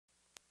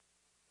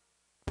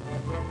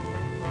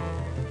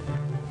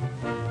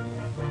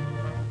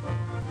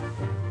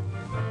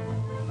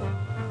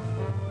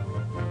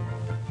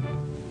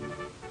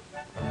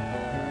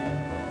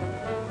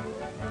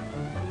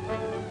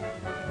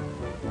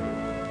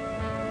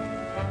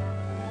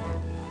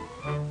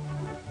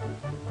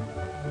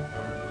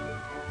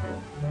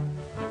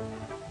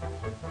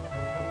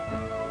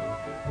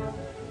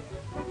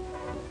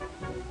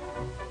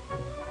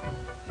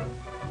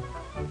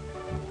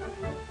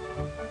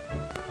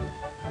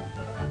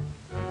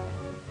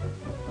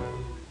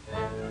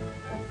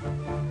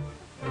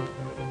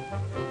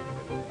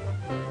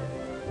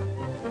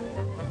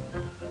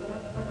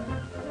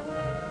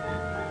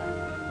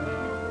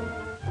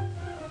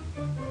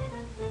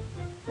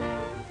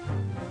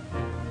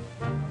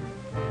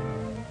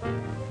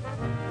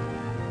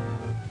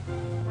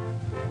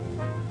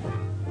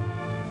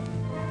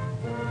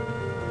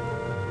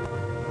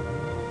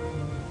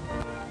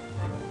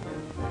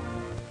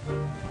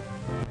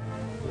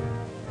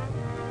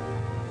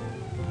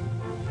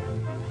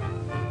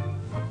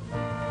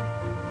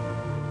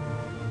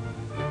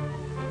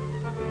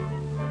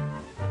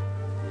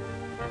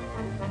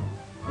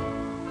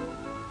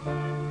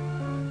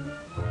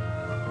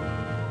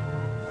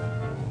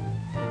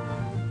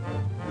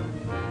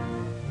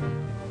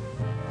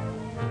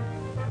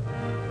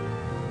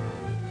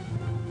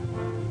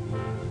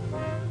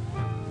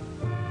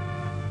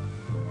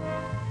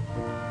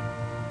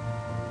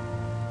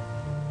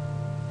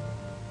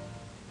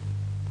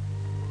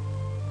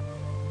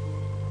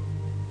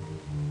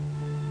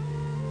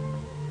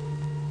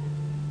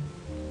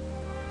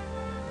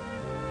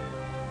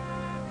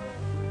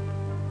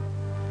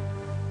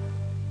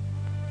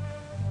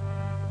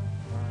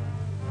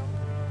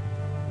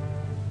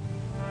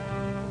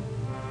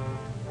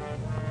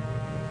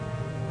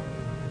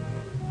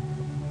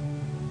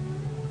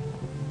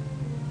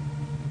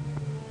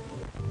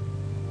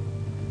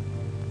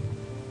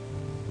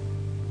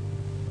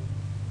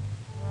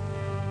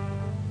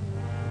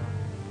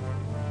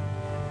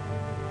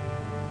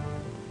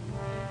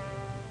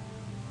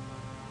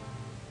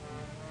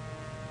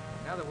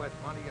other words,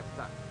 Monty, you're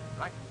stuck,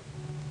 right?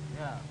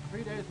 Yeah,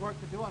 3 days' work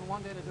to do and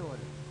 1 day to do it.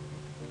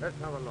 Let's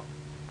have a look.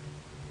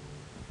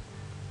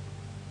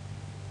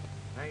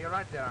 Now, you're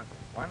right there, Uncle.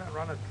 Why not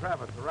run a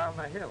traverse around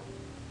the hill?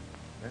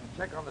 Then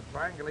check on the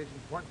triangulation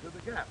point through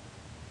the gap.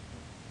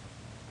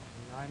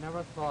 I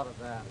never thought of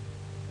that.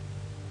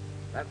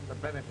 That's the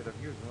benefit of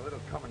using a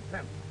little common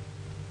sense.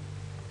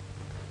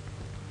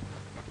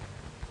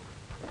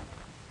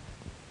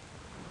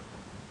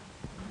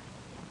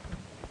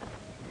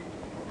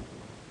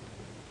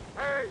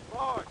 Hey,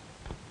 boys!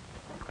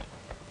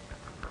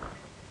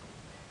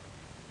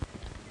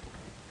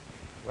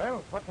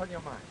 Well, what's on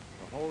your mind?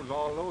 The hole's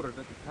all loaded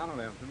at the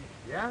tunnel entrance.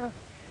 Yeah?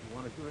 You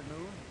want to shoot at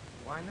noon?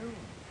 Why noon?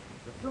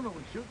 The sooner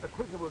we shoot, the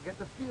quicker we'll get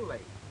the steel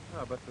laid.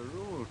 Ah, but the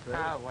rules say...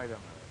 Ah, wait a minute.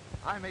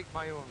 I make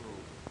my own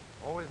rules.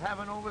 Always have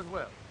and always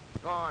will.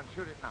 Go on,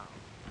 shoot it now.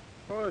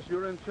 Of course,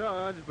 you're in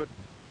charge, but...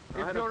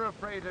 If you're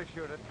afraid to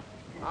shoot it,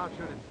 I'll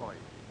shoot it for you.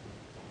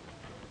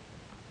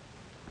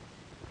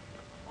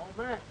 Old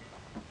man,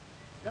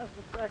 just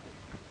a second.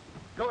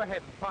 Go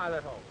ahead and fire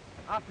that hole.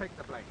 I'll take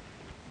the blame.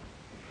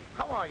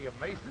 How are you,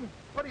 Mason?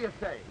 What do you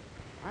say?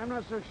 I'm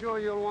not so sure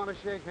you'll want to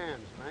shake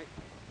hands, Mac.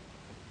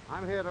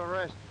 I'm here to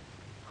arrest you.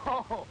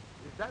 Oh,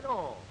 is that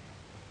all?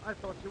 I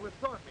thought you were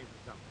sorting me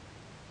for something.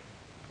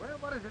 Well,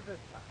 what is it this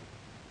time?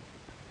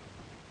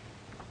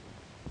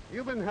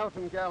 You've been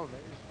helping Galvez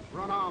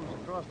run arms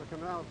across the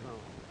canal zone.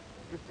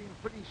 You seem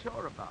pretty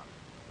sure about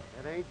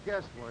it. It ain't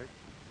guesswork.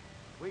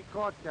 We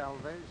caught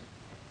Galvez,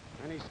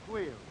 and he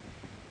squealed.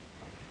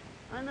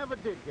 I never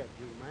did get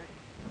you, Mac.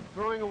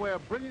 Throwing away a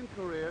brilliant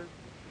career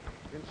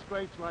in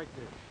scrapes like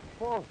this.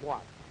 For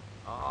what?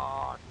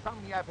 Oh, some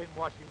yap in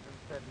Washington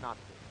said not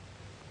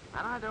to.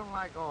 And I don't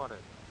like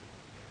orders.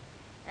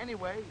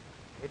 Anyway,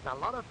 it's a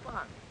lot of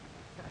fun.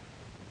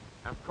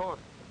 Of course,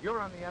 you're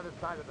on the other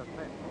side of the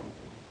fence.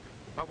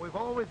 But we've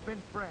always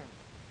been friends.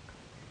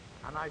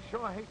 And I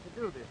sure hate to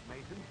do this,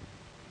 Mason.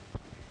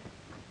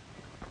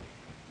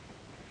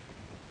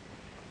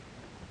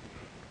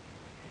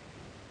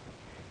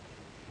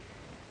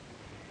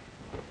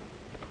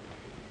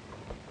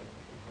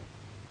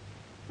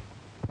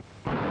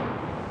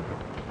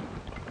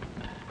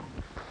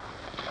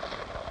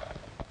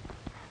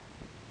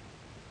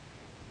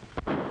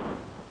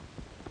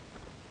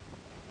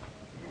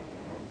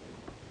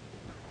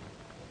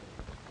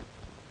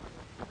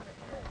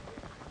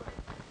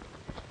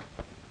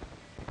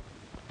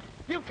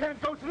 You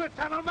can't go through the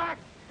tunnel, Mac.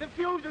 The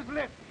fuse is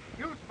lit.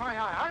 Use my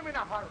eye. I'm in a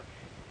hurry.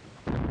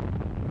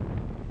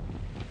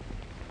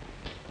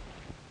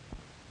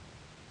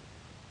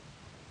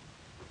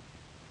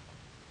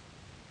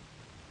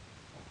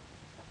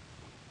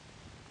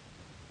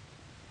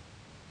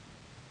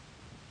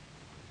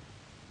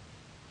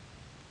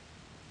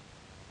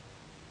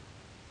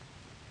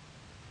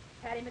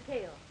 Patty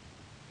McHale,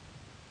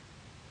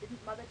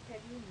 didn't Mother tell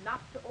you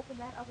not to open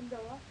that oven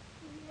door?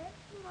 Yes,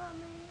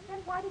 Mommy. Then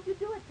why did you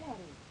do it,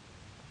 Patty?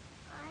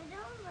 I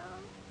don't know.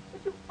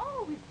 But you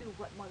always do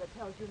what Mother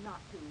tells you not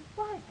to.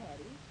 Why,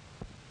 Patty?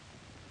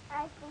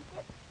 I think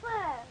it's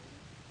fun.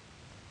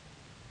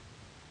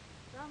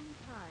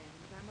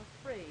 Sometimes I'm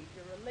afraid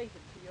you're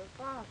related to your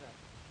father.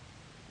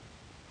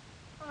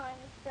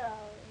 I'm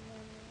sorry,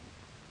 Mommy.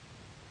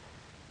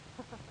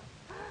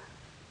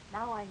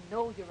 Now I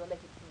know you're related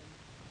to him.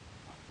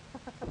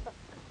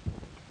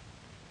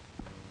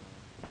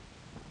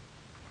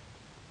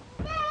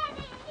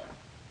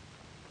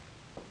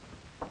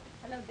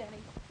 Hello,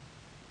 Denny.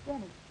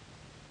 Denny,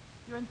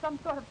 you're in some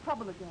sort of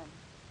trouble again.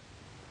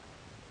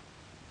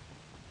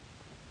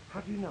 How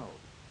do you know?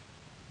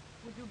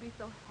 Would you be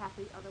so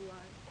happy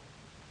otherwise?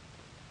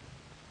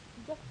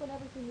 Just when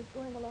everything is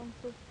going along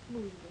so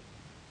smoothly.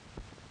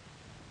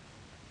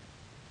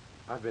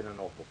 I've been an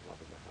awful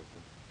flop as a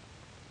husband.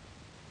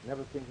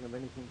 Never thinking of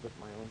anything but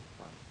my own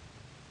fun.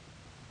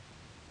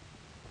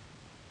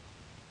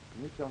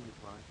 Can you tell me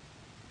why?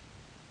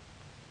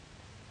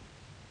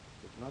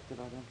 It's not that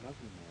I don't love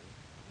you, Mary.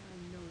 I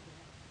know that.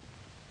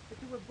 But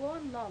you were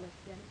born lawless,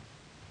 Denny.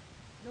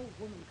 No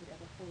woman could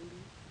ever hold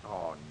you.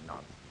 Oh,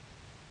 nonsense.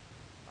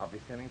 I'll be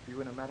sending for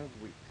you in a matter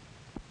of weeks.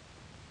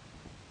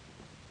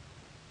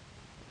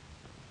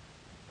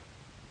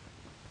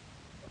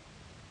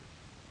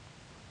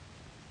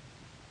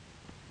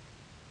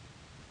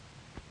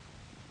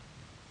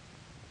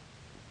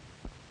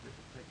 This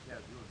will take care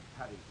of you and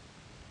Patty.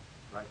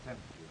 Right, send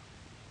it to you.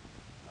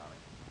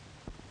 Darling.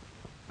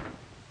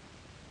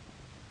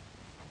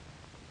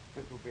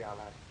 This will be our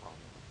last call.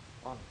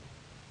 On.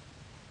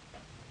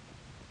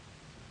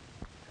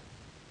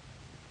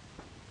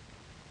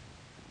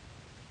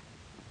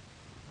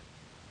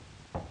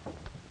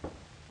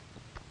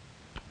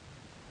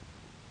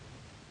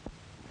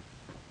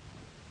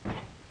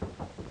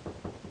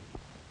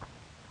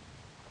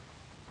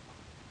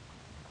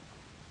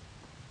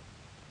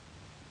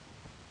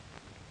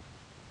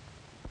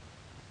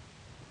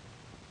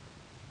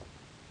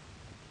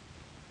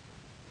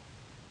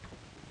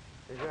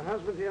 Is your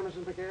husband here,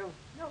 Mrs. McHale?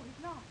 No,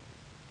 he's not.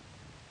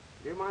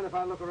 Do you mind if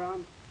I look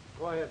around?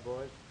 Go ahead,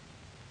 boys.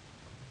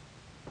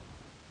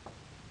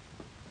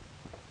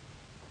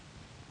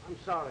 I'm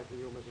sorry for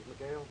you, Mrs.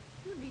 McHale.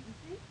 You needn't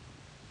be.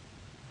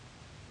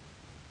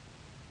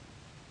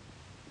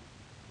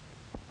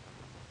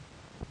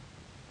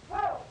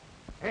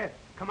 Ed,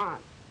 come on.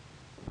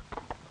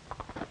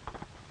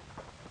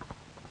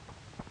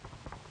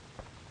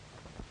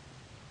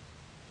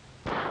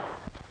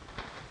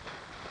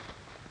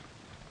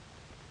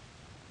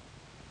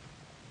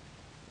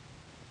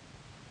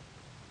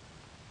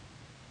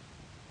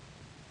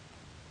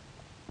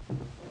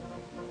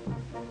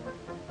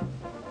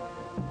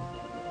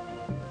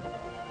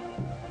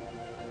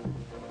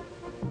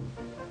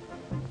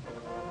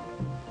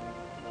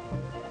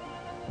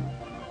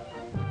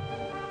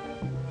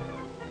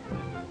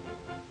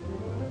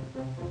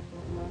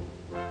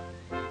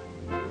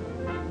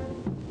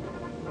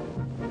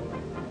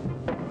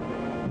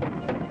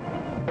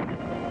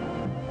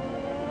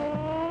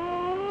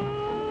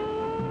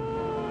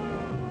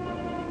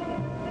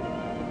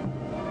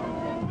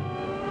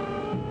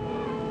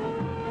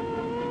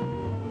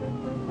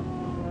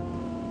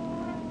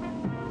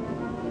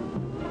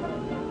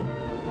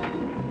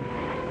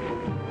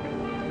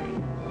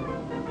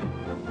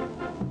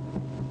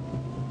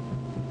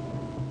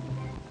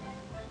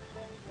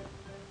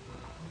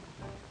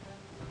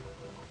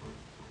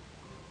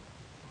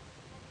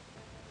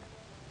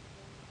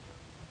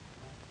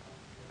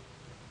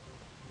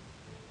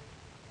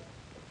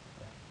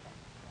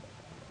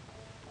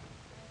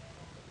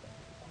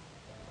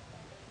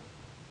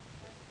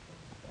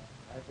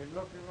 I've been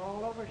looking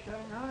all over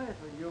Shanghai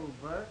for you,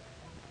 Burke.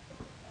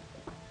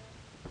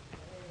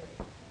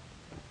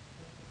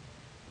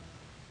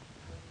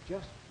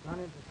 Just run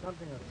into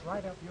something that's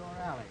right up your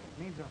alley.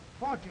 It means a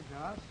fortune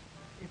to us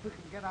if we can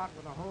get out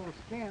with a whole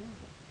skin.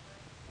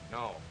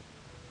 No.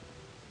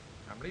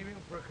 I'm leaving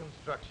for a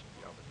construction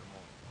job in the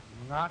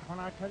morning. Not when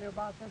I tell you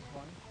about this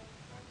one.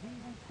 A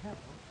heathen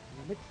temple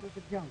in the midst of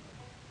the jungle.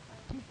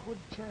 A teakwood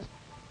chest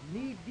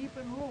knee-deep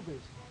in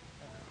rubies.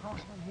 The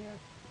craftsman here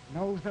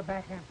knows the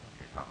back entrance.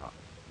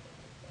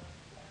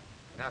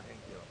 Nothing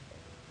to it.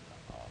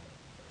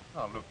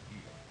 Now look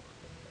here.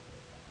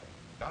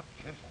 That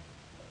chest,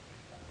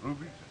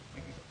 rubies as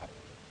big as apples.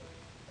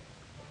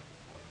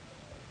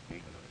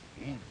 Dangerous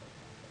game.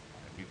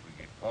 And if we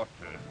get caught,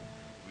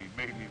 we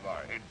may leave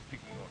our heads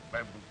sticking on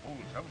bamboo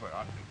poles somewhere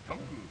out in the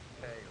jungle.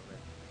 Hey,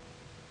 listen.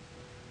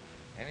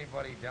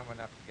 Anybody dumb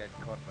enough to get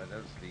caught by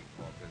those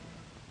sleepwalkers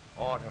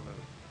ought to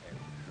lose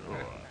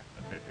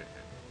their head.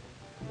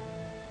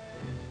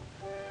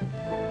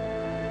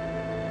 Sure.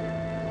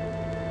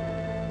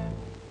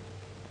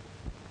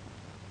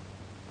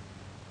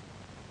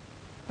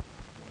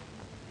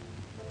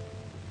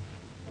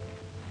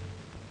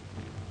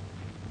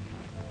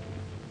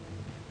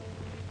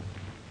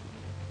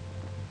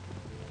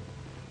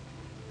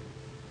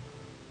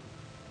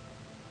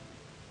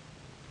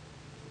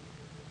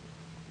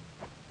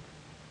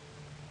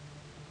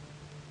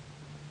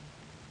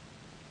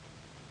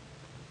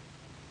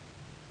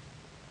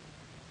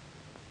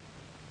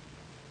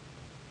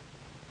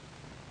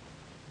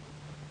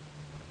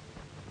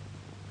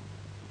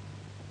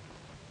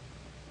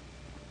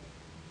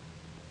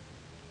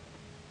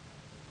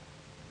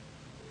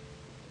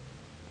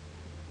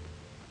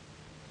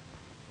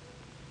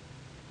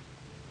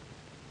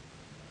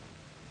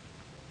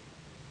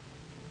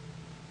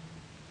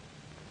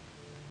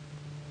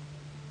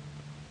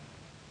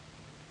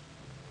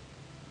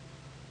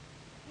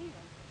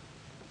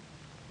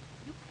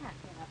 You can't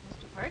get up,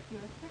 Mr. Burke.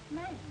 You're a sick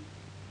man.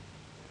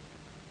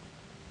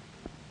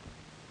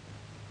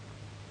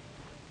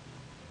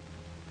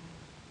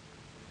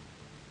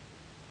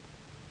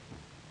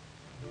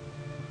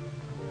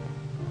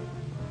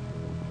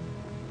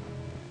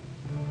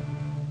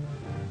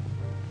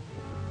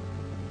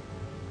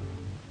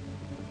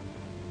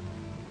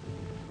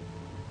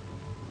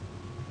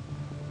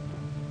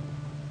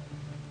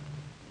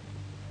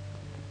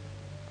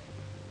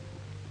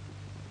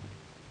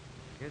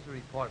 Here's a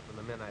report from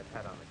the men I've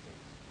had on the case.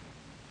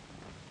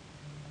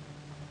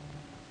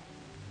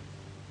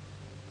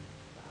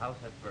 The house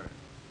had burned.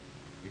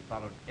 We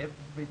followed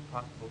every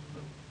possible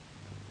clue.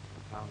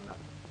 Found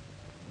nothing.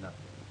 Nothing.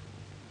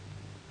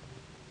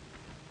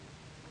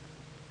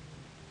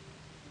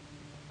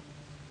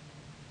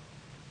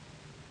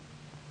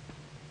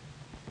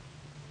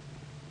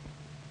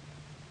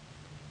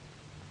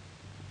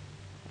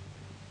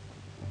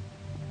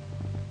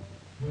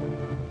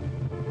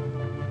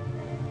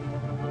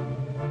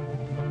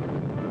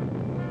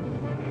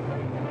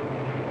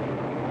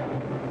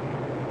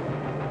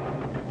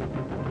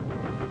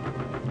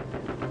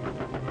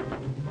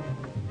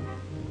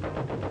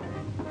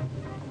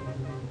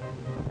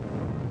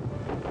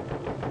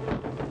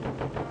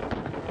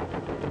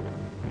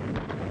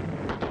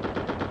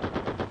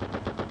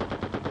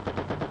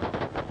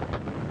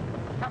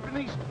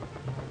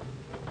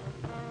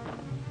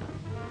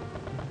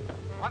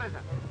 What is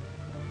it?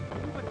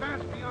 You've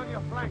advanced beyond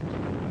your flanks.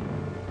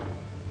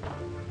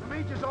 The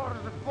Major's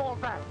orders to fall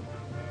back.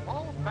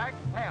 Fall back,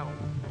 hell.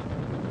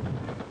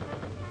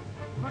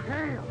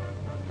 McHale!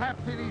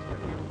 Captain Easton,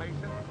 you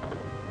mason.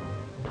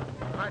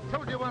 I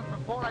told you once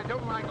before I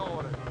don't like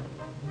orders.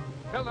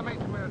 Tell the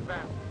mates we're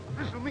advancing.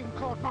 This'll mean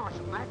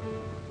court-martial, Mac.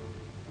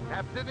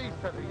 Captain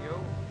Easter to you.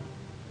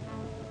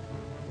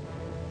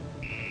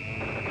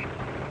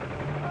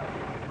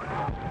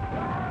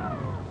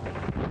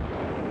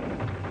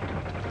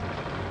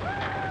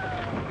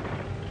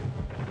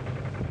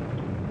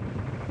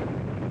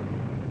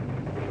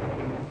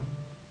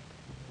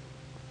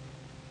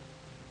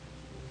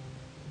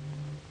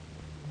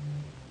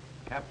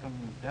 Captain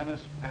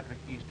Dennis Patrick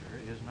Easter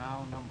is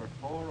now number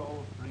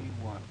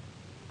 4031.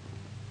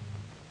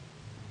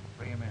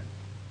 Bring him in.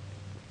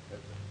 Yes,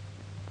 sir.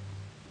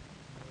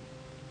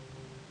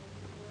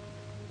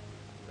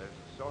 There's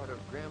a sort of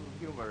grim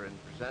humor in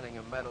presenting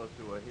a medal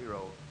to a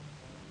hero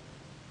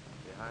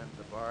behind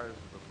the bars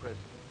of a prison.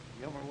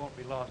 Humor won't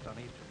be lost on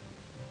Easter.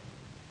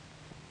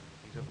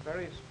 He's a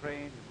very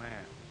strange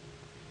man.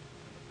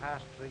 In the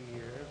past 3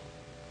 years,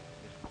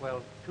 he's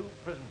quelled 2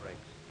 prison breaks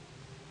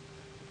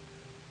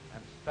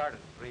and started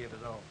 3 of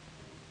his own.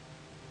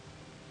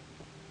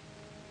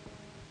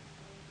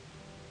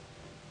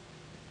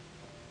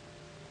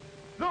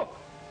 Look!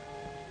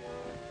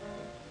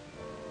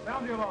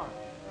 Sound the alarm.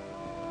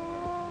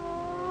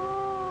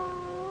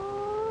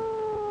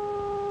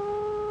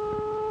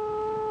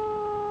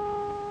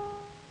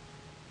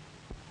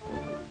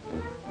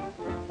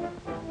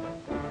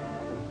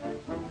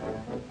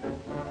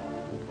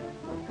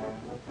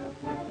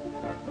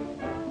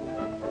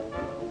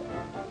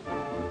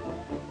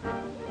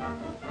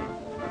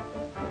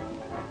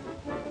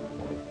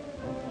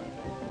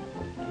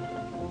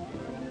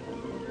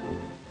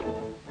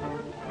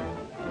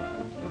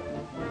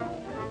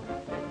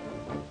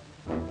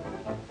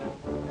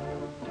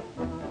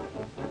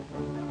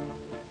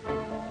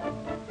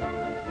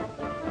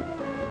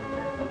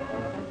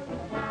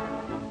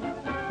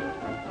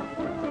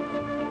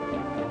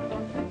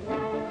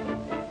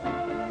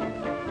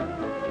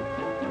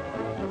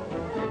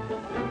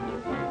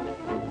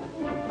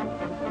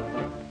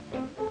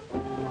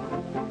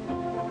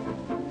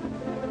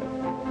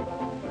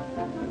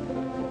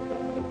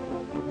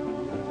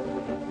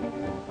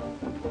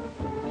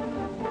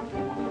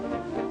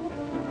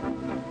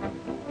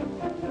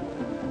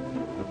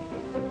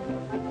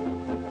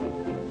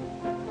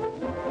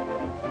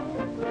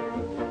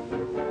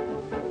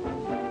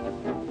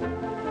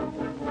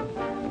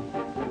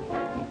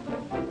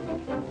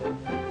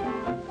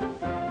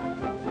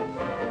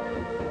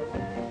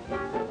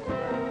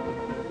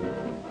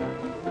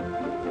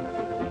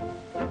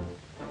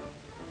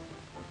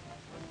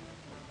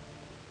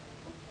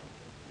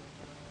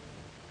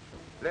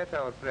 Let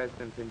our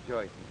president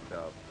enjoy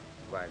himself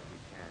while he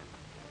can.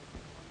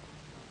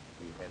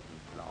 He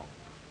hasn't long.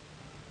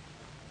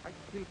 I'd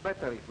feel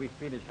better if we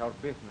finish our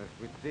business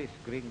with this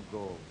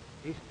gringo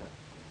Easter.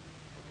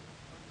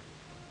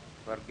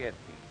 Forget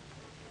me.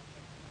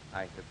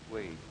 I have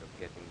ways of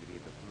getting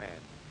rid of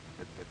men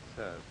that have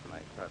served my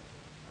purpose.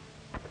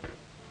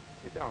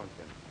 Sit down,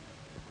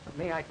 gentlemen.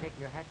 May I take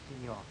your hat,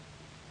 senor?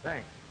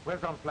 Thanks.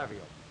 Where's Don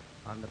Flavio?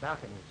 On the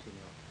balcony,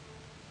 senor.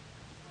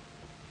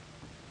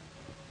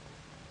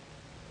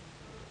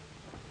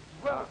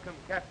 Welcome,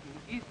 Captain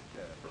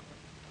Easter.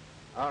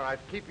 All right,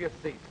 keep your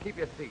seats. Keep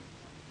your seats.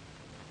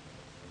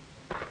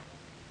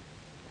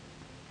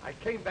 I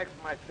came back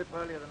from my trip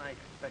earlier than I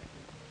expected.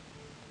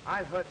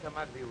 I've heard some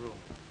ugly rumors.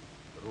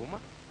 Rumor?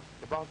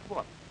 About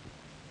what?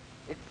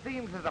 It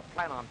seems there's a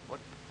plan on foot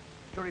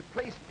to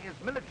replace me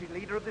as military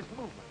leader of this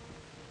movement.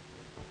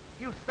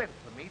 You sent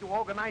for me to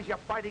organize your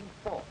fighting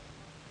force.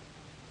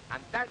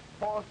 And that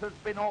force has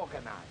been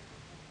organized.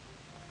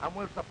 And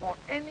will support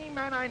any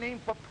man I name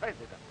for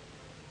president.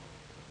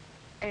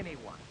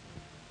 Anyone.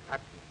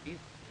 Captain Easter,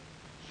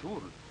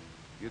 sure,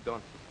 you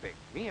don't suspect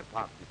me of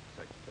party to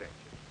such treachery.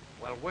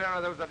 Well, where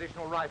are those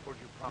additional rifles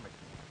you promised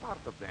me? Part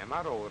of them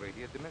are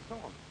already at the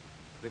Maison.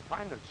 The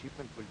final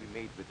shipment will be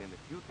made within a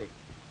few days.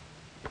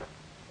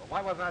 Well,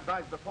 why wasn't I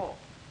advised before?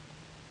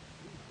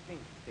 These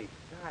things take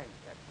time,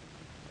 Captain.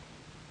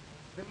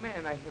 The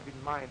man I have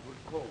in mind will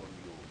call on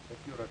you at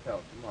your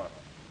hotel tomorrow.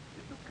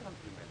 The 2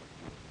 countrymen of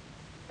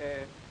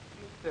yours.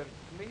 Mr.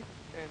 Smith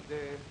and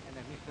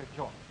Mr.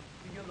 Jones.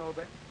 do you know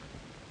them?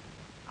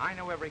 I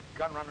know every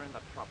gunrunner in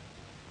the tropics.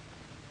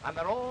 And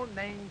they're all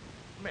named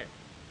Smith.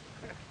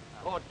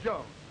 Or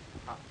Jones.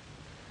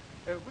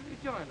 Will you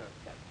join us,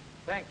 Captain?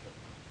 Thank you.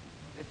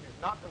 This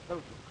is not a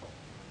social call.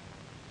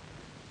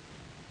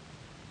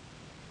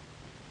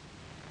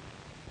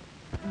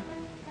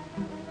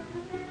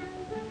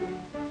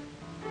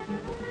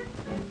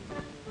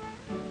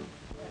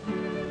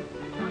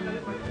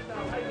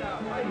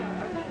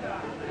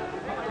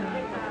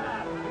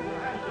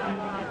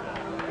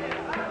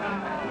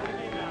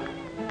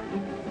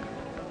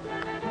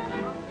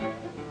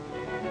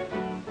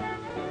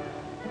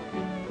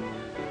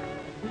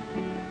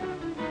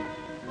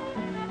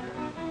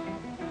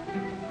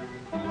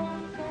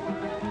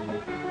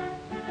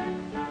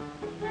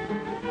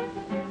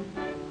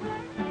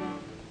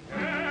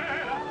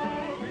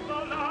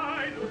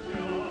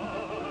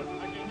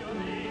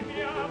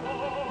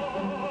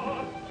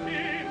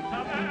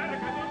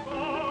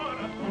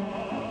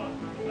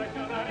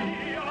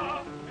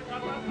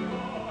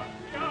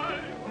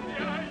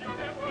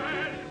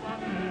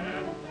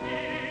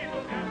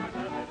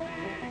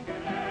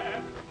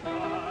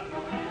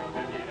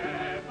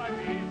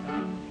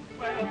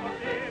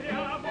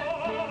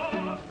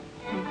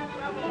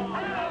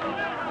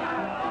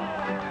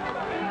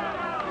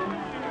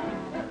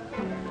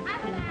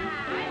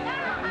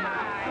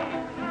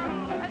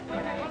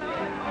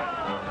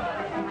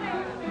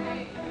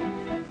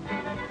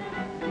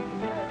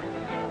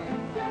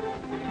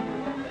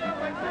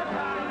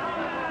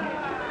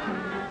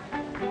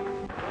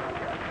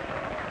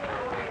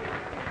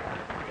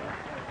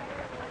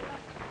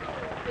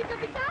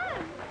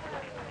 Capitan!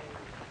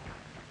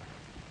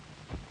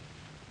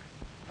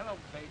 Hello,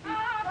 baby.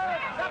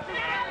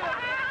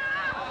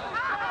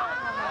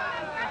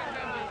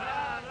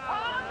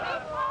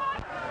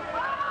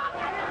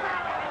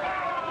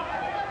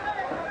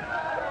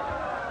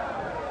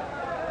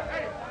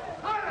 Hey,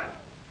 silence!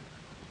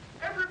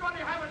 Everybody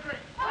have a drink.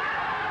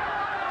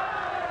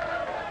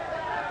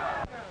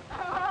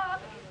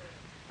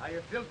 Are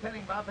you still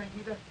tending bar,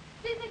 Panchita?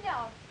 Si,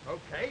 senor.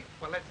 Okay,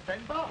 well, let's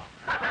tend bar.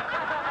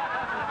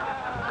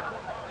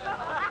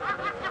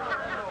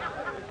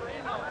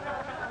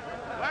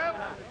 Well,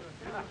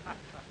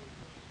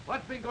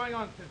 what's been going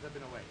on since I've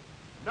been away?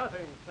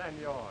 Nothing,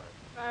 senor.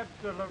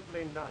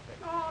 Absolutely nothing.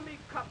 Oh, me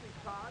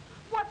Capitan,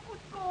 what could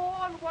go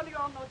on while you're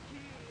not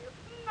here?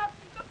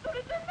 Nothing,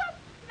 absolutely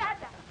nothing,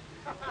 nada.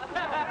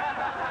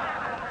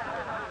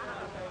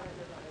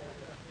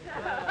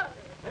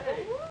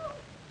 Hey,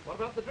 what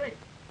about the drink?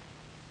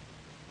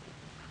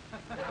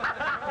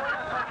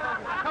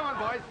 Come on,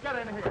 boys, get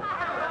in here.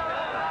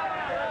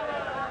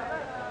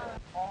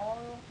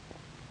 All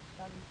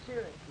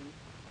sincerity,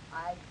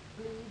 I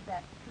plead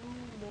that 2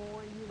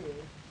 more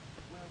years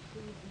will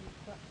see these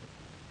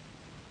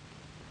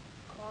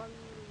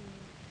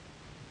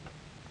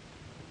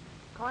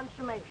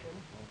consummation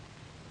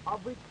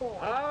of reform.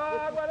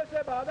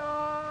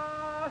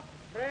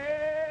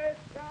 Hey,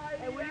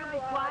 will you be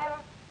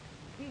quiet?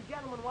 These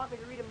gentlemen want me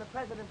to read them the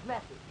president's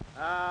message.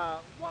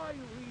 Why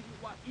read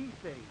what he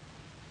says?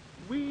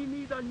 We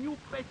need a new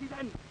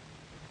president.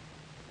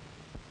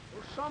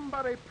 Will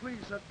somebody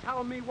please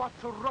tell me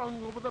what's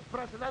wrong with the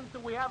president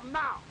that we have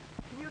now?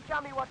 Can you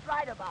tell me what's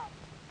right about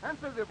it?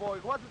 Answer the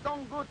boys. What's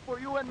done good for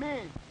you and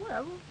me?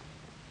 Well,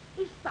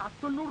 he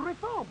starts a new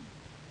reform.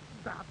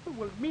 That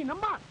will mean a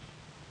much.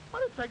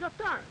 But it takes a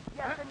time.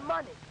 Yes, and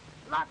money.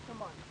 Lots of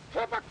money.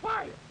 Keep it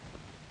quiet.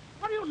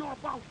 What do you know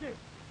about this?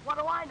 What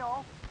do I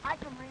know? I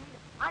can read.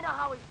 I know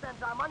how he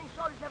spends our money,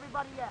 so does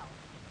everybody else.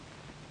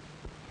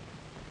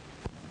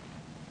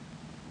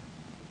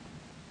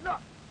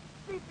 Look,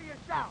 see for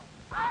yourself.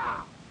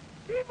 Ah!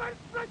 ¡Viva el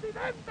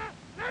presidente!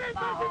 ¡Eres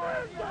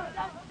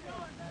presidente!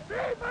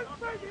 ¡Viva el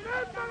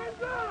presidente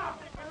Venezuela!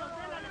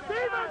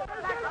 ¡Viva el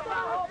presidente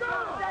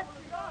Venezuela!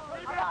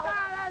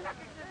 ¡Libertad es la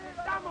que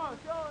necesitamos!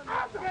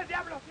 ¿Qué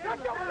diablos? ¡Qué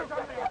diablos,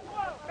 hombre!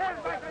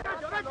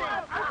 ¡Vete!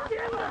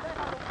 ¡Atiende!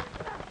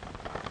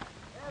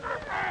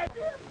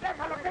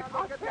 ¡Déjalo que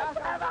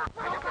conceda!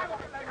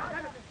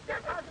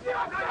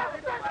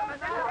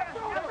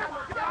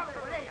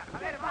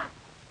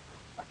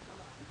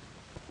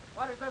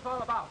 What is this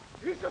all about?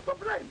 He's just to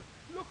blame.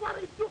 Look what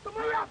he do to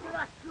my apple.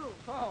 That's true.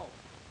 So,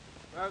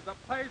 there's a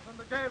place in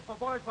the jail for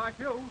boys like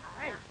you.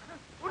 Hey,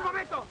 un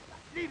momento.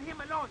 Leave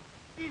him alone.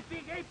 These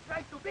big apes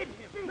tried to beat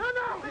him. No!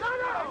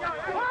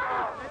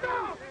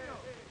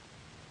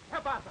 ¿Qué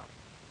pasa?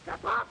 ¿Qué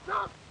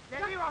pasa? Le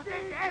digo a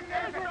usted que este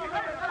es el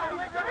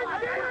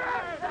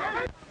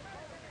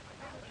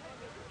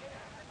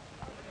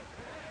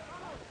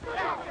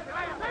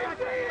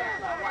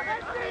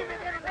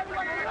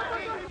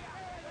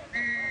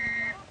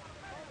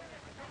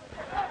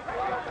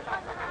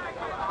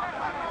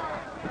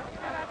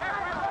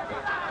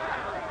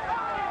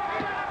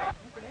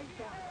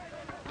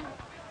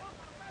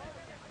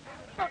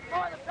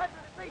Before the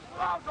president's speech,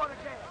 we'll all go to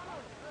jail.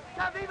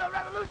 Que viva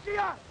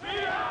revolution!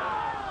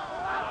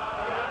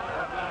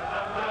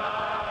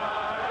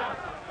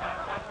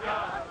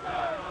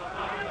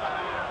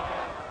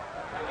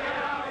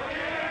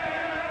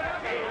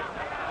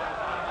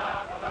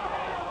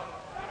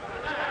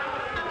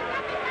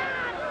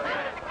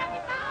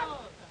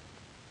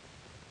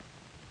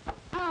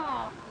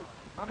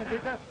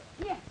 Mamacita?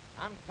 Yes.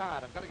 I'm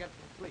tired. I've got to get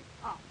some sleep.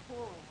 Oh,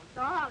 poor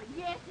darling.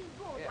 Yes, he's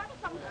good. Yeah. What is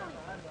some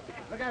sleep?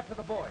 Look after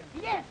the boys.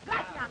 Yes,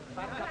 gracias.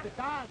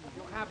 Capitan,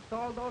 you have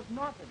stole those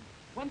nothing.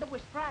 When do we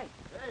strike?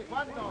 Hey,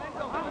 ¿cuándo?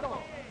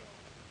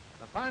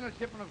 The final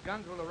shipment of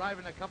guns will arrive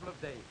in a couple of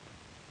days.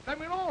 Then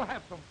we'll all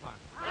have some fun.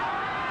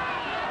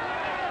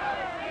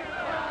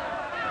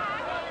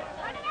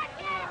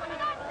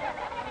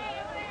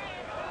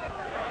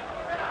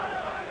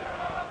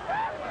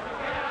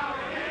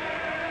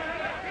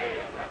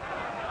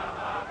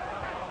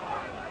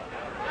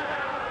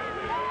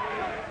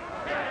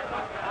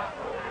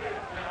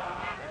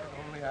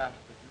 Ask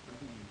that you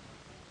believe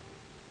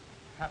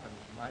happens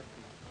to my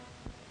people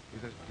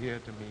is as dear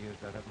to me as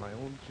that of my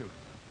own children.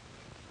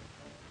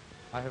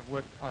 I have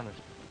worked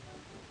honestly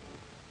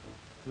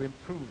to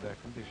improve their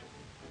condition,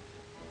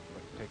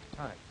 but it takes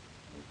time.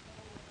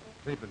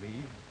 They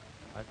believe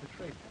I've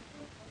betrayed them,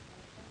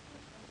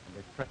 and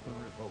they threaten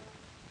revolt.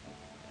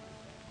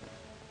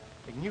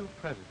 A new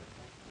president,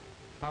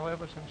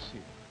 however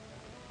sincere,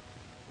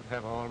 would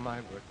have all my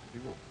work to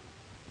do over.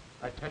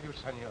 I tell you,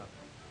 senor,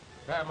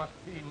 there must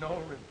be no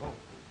revolt.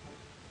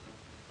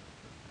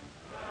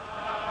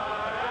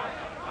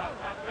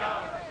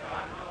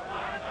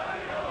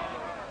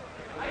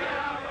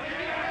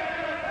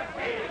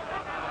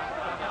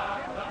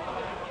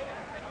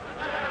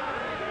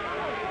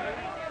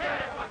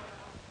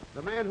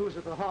 The man who's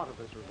at the heart of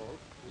this revolt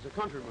is a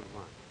countryman of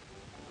mine,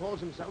 Calls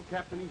himself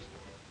Captain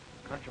Easton.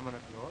 Countryman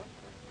of yours?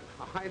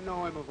 I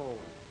know him of old.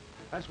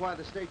 That's why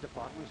the State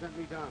Department sent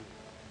me down here.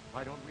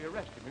 Why don't we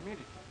arrest him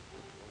immediately?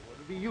 Well,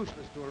 it'll be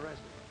useless to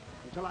arrest him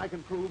until I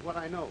can prove what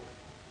I know.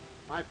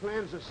 My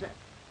plans are set.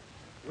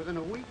 Within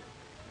a week,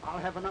 I'll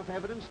have enough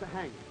evidence to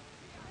hang him.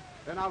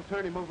 Then I'll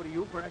turn him over to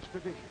you for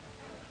extradition.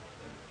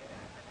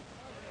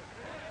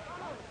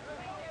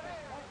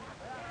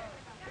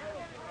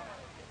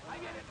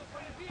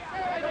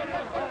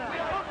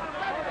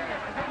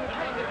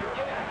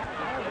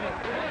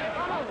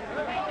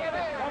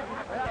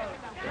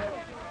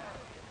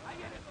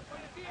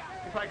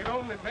 If I could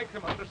only make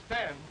them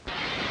understand.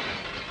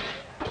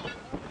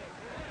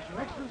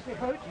 Your Excellency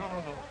hurt?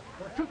 No.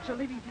 The troops are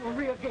leaving through a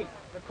rear gate.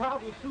 The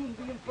crowd will soon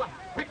be in flight.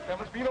 Quick, there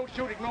must be no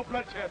shooting, no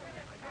bloodshed.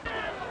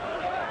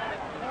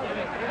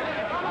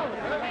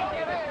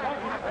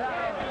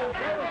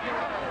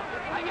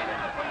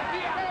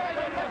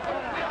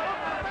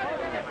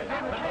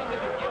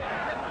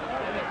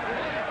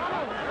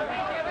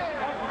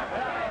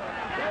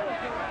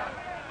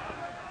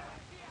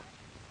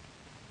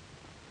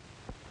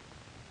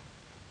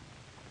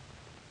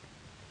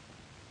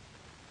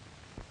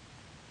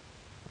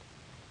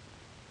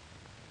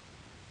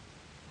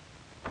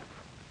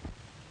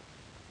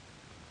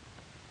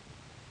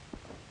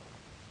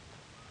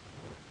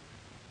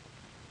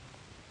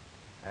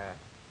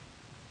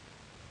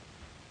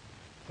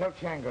 Tell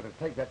Chango to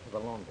take that to the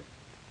laundry.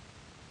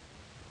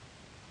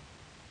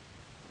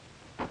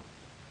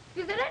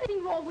 Is there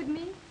anything wrong with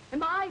me?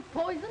 Am I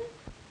poisoned?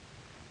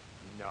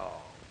 No.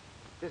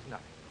 There's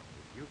nothing wrong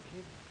with you,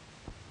 kid.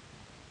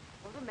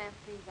 Well, the man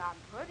thinks I'm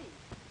pretty.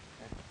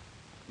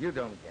 You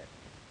don't get me.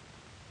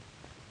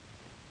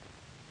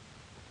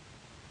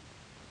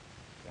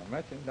 Your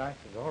merchandise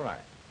is all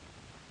right,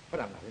 but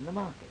I'm not in the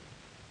market.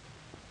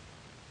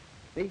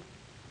 See?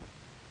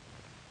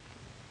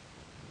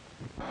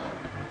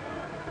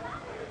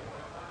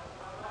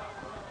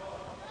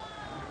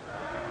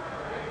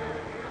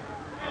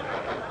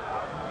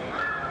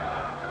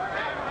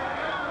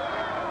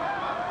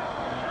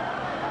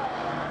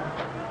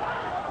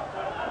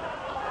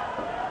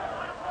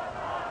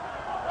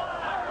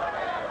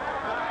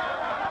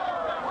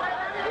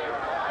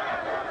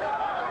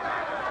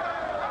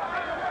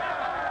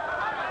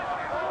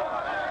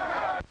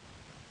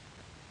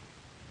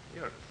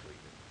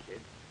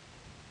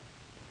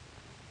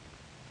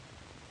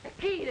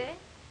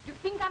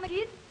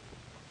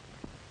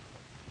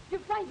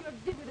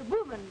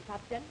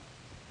 Captain.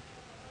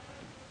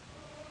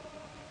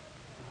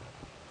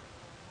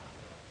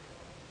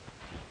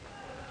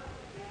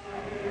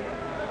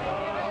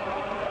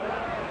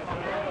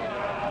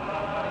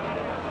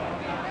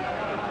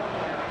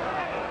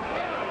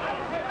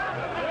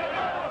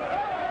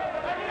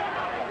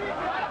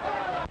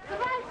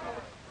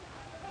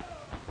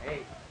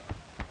 Hey.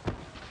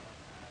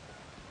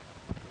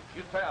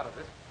 You stay out of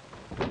this.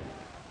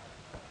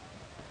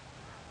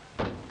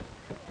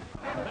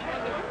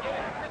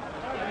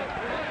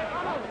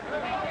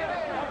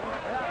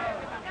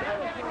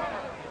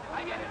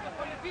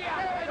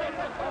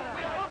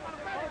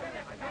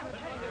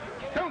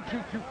 Don't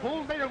shoot, you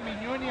fool. They don't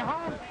mean you any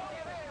harm.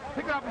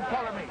 Pick it up and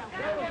follow me.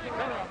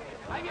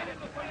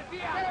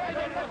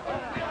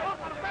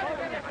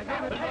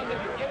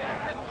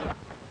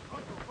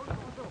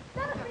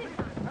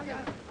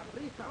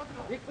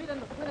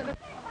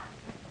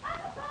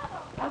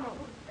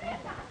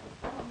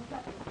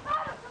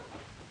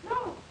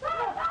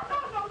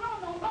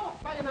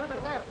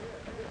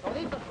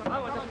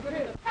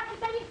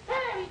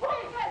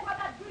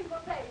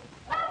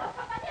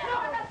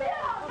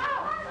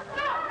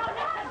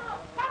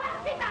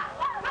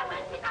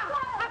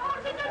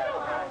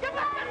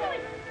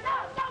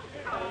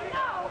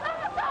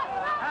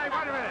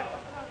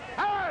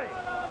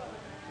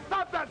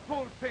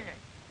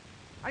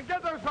 And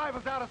get those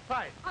rifles out of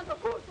sight. Under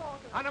whose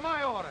orders? Under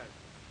my orders.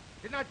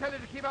 Didn't I tell you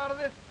to keep out of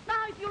this?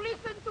 Now, if you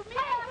listen to me...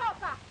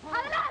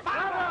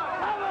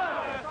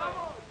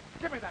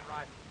 Give me that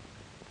rifle.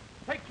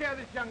 Take care of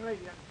this young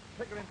lady and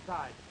take her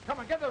inside. Come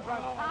on, get those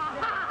rifles.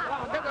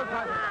 Come on, get those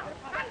rifles.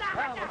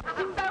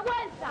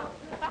 Sinvergüenza!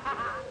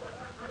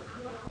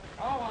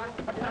 All right.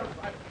 Put those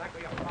rifles back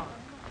where you found.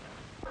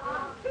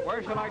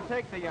 Where shall I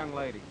take the young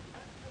lady?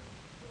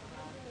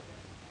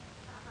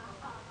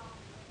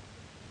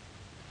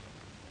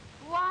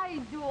 Why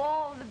do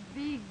all the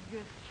big,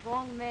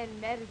 strong men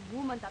marry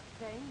women that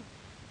sing?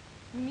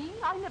 Me?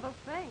 I never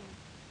sing.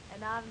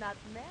 And I'm not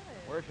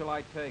married. Where shall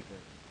I take her?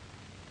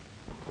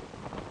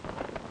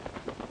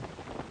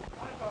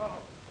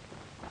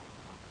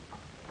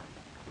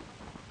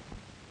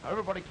 Now,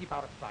 everybody keep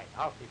out of sight.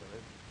 I'll see to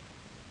this.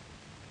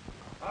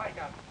 I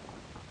got it.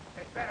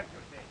 It's better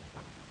to say.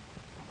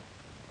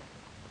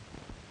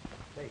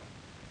 Say,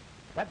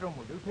 that room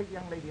will do. Take the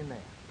young lady in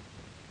there.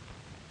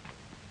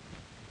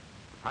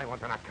 I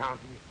want an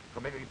accounting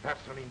from every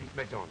person in this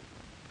maison.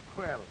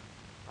 Well,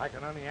 I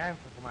can only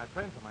answer for my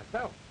friends and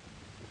myself.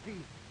 You see,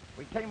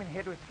 we came in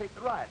here to escape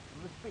the riot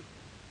from the street.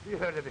 You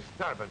heard a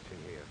disturbance in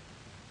here.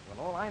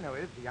 Well, all I know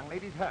is the young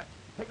lady's hurt.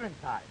 Take her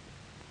inside.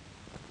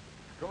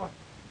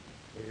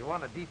 If you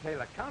want a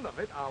detailed account of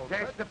it, I'll...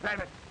 Test the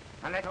planet,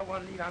 and let no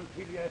one leave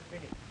until you have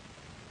finished.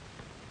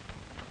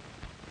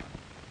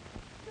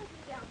 Sit me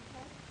down,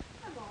 Ted.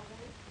 I'm all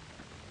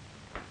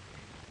right.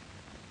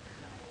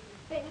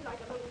 Things like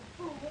a little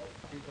fool.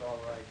 She's all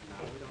right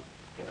now. We don't...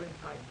 Get her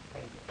inside and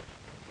pay you.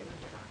 Get her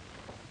inside.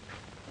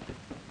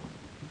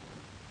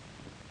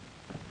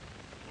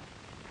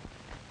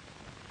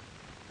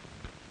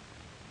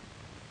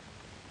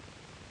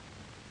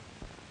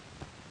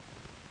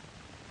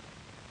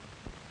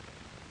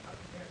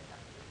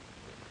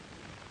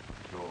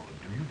 So,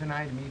 do you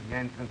deny me the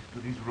entrance to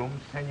these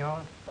rooms,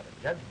 senor? But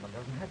a gentleman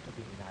doesn't have to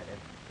be denied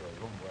entrance to a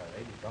room where a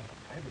lady don't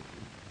have privacy.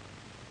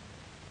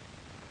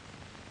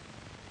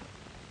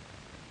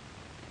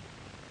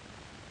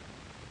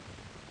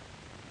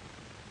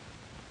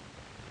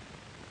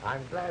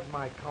 I'm glad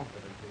my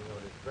confidence in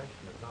your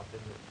discretion has not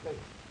been misplaced.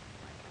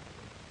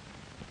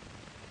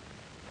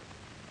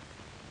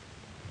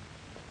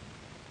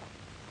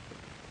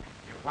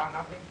 You found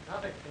nothing?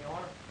 Nothing, senor.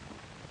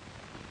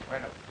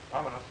 Bueno,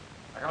 vámonos.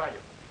 A caballo.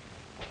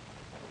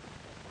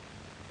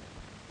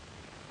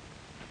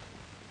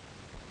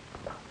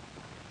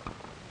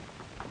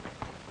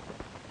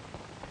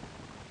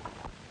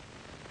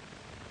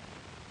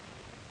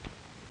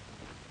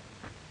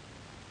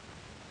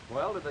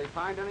 Well, did they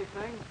find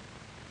anything?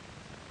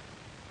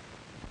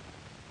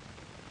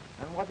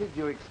 And what did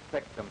you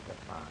expect them to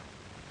find?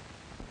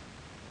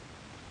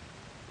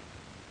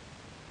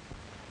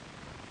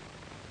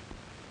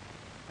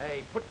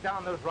 Hey, put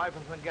down those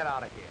rifles and get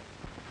out of here.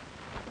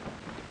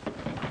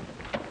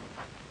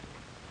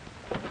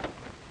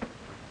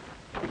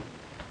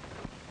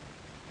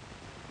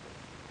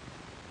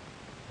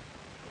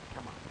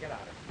 Come on, get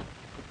out of here.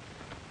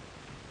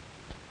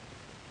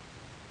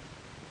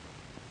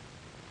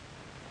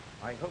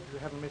 I hope you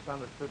haven't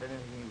misunderstood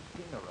anything you've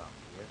seen around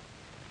here.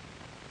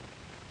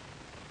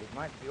 It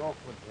might be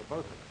awkward for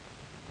both of us.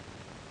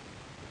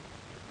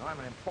 Now, I'm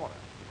an importer,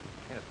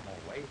 in a small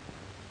way.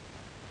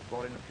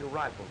 Brought in a few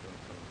rifles and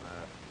some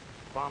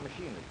farm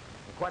machinery,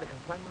 and quite a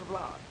consignment of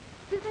lards.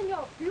 Si,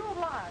 senor, pure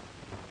blood.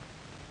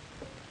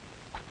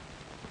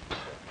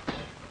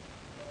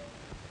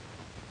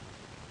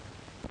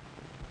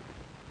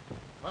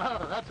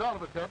 Well, that's all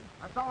of it, Captain.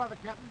 That's all of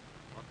it, Captain.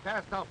 Well,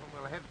 cast off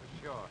and we'll head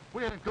for shore.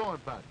 We ain't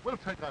going back. We'll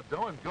take our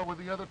dough and go with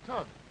the other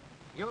tug.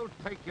 You'll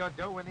take your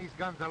dough when these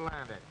guns are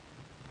landed.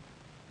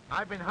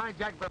 I've been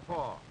hijacked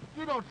before.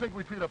 You don't think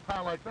we treat a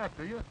pal like that,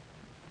 do you?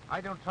 I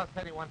don't trust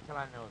anyone till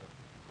I know them.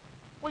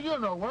 Well, you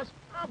know us.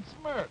 I'm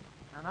Smith.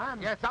 And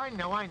I'm... Yes, I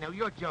know.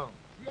 You're Jones.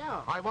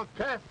 Yeah. I will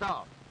cast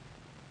off.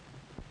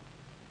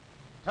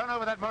 Turn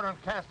over that motor and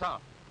cast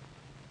off.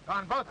 Go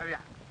on, both of you.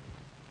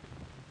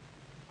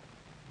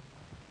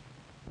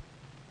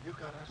 You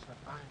got us a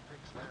fine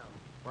fix now.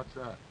 What's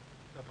that?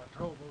 The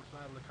patrol boat's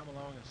liable to come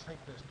along and sink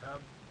this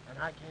tub, and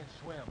I can't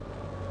swim.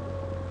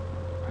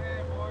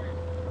 Hey, boys.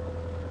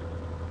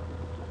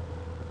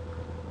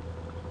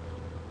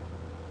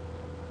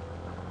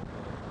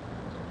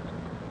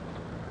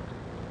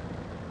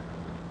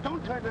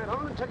 Don't turn that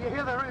on until you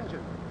hear their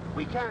engine.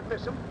 We can't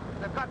miss them.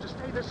 They've got to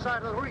stay this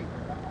side of the reef.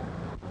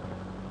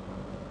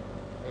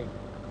 Hey,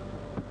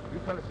 you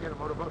fellas see a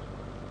motorboat?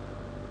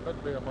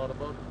 Could be a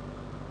motorboat.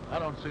 I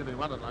don't see any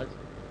running lights.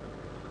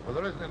 Well,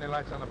 there isn't any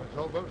lights on the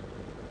patrol boat.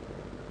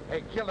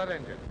 Hey, kill that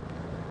engine.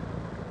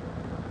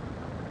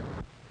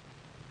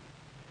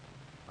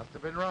 Must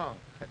have been wrong.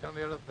 I done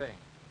the other thing.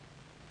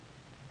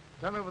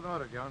 Turn over the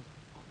motor, Jones.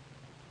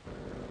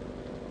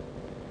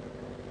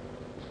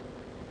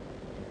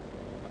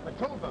 A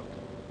patrol boat.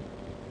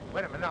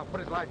 Wait a minute, I'll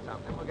put his lights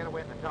on, then we'll get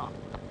away in the dark.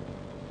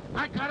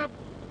 I got him.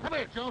 Come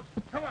here, Jones.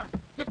 Come on.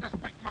 Get this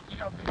big monkey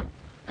out here.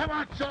 Come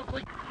on,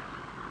 Jones.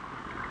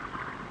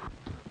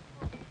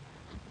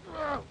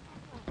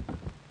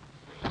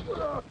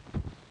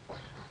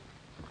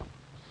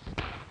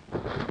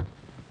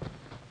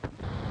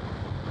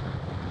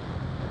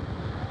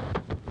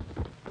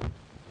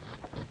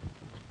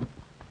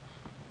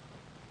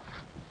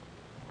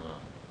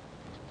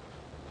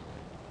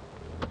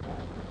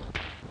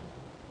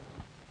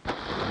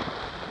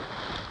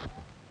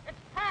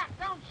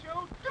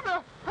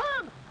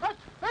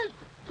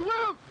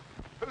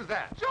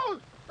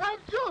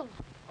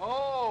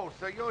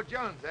 You're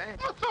Jones, eh?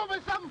 You told me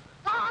something.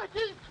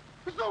 It's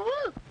the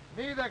Ruth.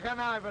 Neither can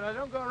I, but I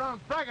don't go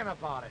around bragging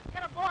about it.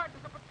 Get aboard.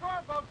 There's a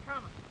patrol boat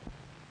coming.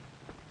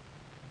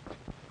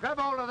 Grab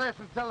hold of this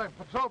until the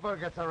patrol boat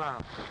gets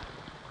around.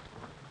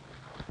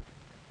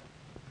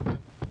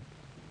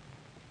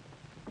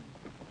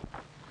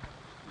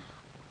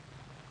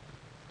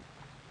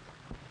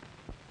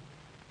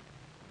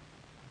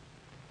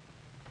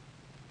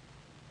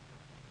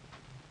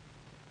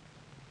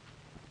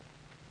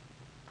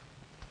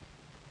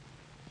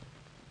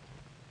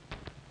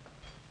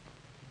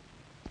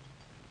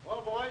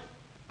 Well, boys,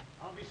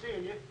 I'll be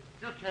seeing you.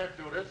 You can't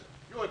do this.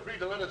 You agreed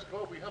to let us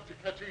go if we helped you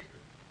catch Ethan.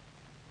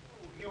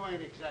 Oh, you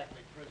ain't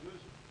exactly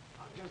prisoners.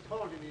 I'm just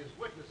holding you as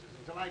witnesses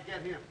until I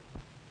get him.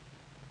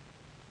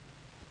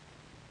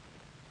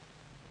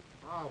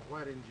 Oh, why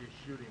didn't you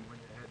shoot him when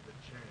you had the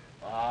chance?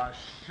 Oh,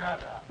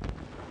 shut up.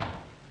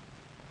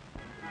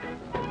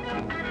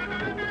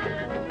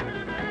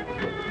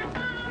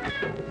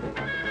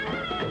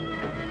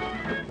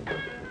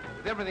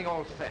 With everything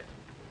all set,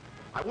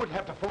 I would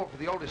have to fall for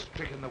the oldest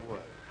trick in the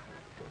world.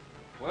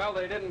 Well,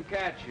 they didn't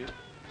catch you,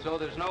 so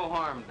there's no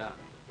harm done.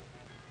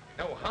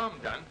 No harm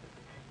done?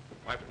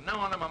 Why, from now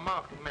on, I'm a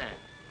marked man.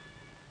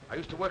 I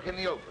used to work in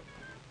the open.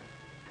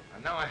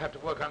 And now I have to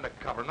work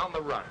undercover and on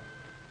the run.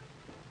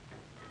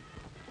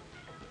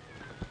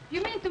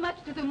 You mean too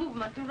much to the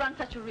movement to run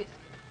such a risk.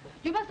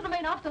 You must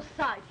remain out of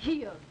sight,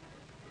 here.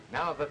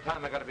 Now's the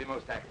time I gotta be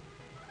most active.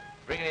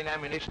 Bringing in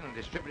ammunition and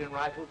distributing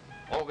rifles,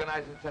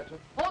 organizing, etc.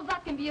 All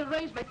that can be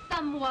arranged by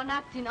someone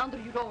acting under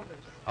your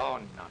orders. Oh,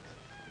 nonsense.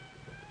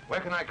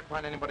 Where can I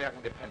find anybody I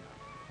can depend on?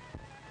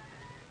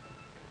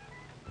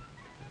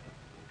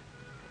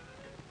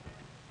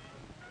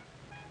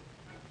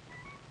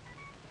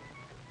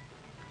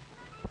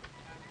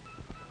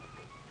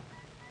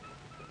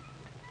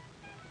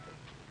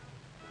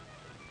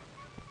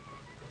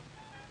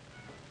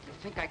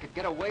 You think I could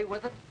get away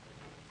with it?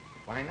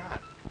 Why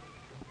not?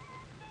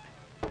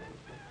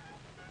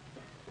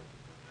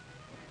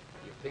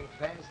 You think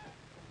fast,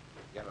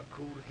 you have a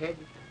cool head,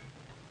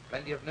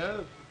 plenty of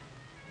nerve.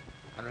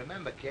 And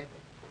remember, kid,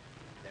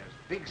 there's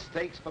big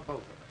stakes for both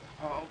of us.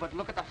 Oh, but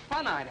look at the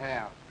fun I'd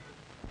have.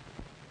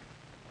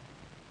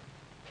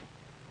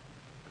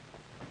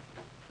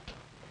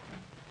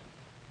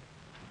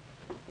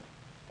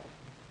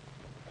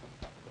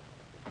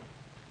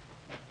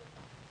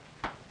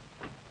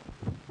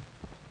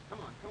 Come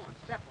on,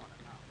 step on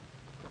it now.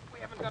 We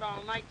haven't got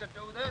all night to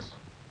do this.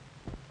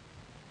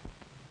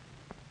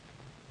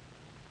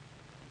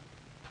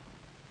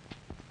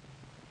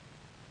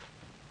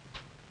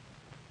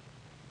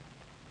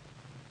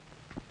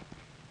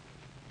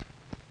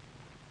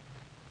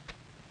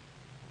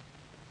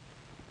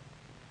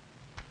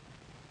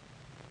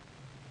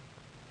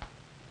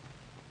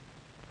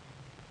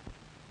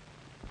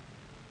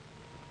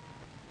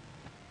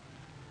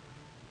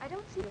 I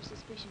don't see your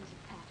suspicions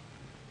of Pat.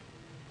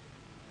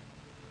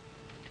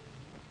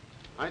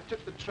 I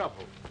took the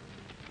trouble.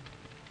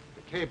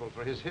 The cable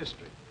for his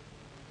history.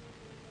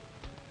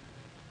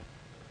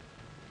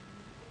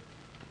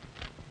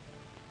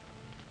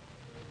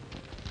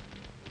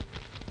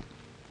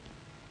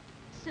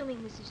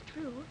 Assuming this is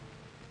true,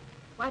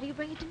 why do you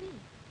bring it to me?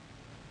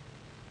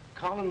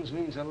 Collins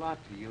means a lot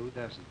to you,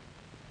 doesn't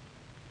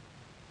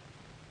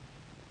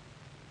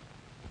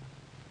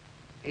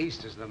he?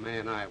 East is the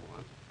man I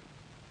want.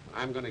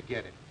 I'm gonna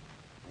get him.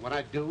 And when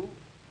I do,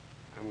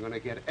 I'm gonna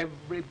get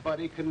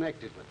everybody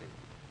connected with him.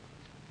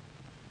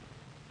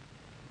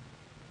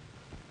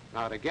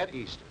 Now, to get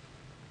Easter,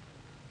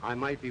 I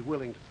might be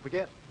willing to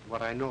forget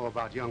what I know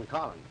about young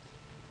Collins.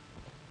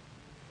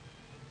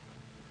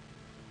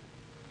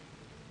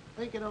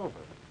 Think it over.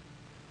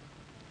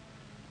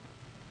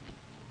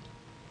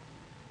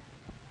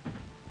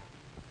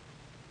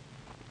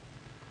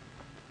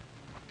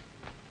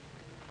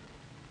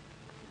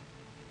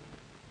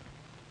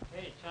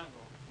 Hey,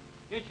 Chango,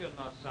 you should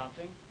know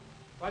something.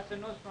 What's the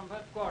news from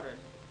headquarters?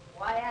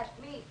 Why ask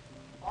me?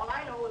 All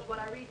I know is what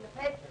I read in the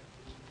paper.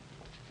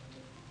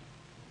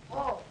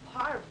 Oh,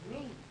 pardon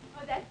me.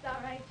 Oh, that's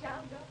all right,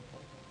 Chango.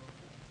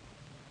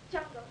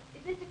 Chango,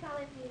 is Mr.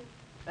 Collins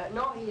here?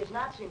 No, he is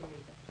not, senorita.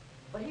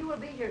 But he will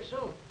be here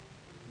soon.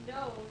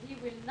 No, he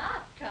will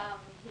not come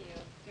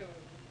here soon.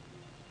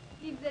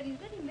 If there is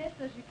any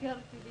message you care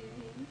to give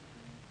him,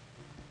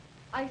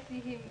 I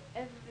see him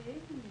every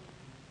evening.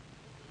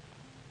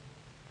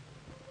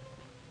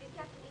 Is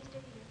Captain Easter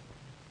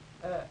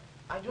here?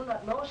 I do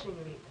not know,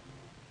 senorita.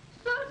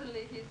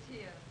 Certainly he's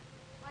here.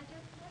 I just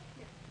left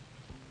him.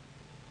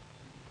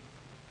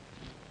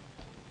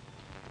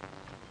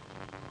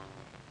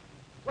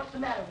 What's the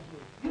matter with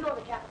you? You know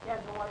the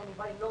Capitan don't want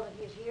anybody to know that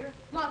he is here.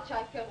 Much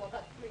I care what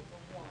that gringo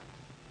wants.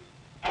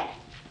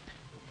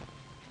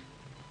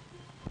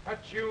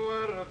 That you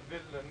are a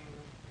villain,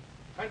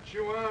 that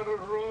you are a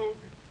rogue.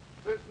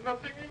 There's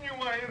nothing in you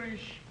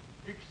Irish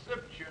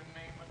except your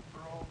name and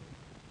brogue.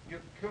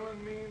 You're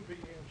killing me and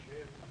being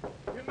shit.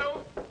 You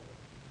know?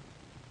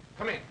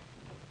 Come in.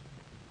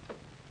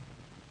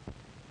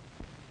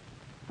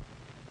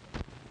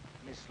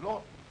 Miss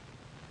Lawton.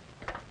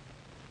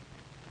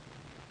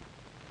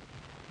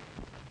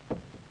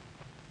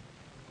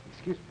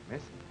 Excuse me,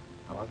 miss.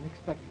 I wasn't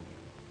expecting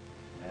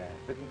you.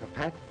 Looking for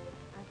Pat?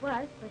 I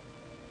was, but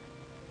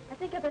I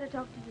think I better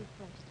talk to you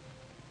first.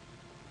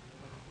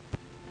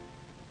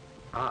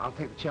 I'll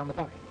take the chair on the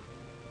balcony.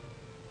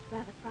 It's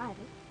rather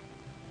private.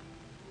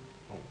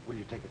 Oh, will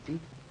you take a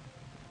seat?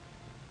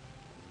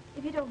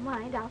 If you don't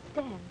mind, I'll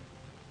stand.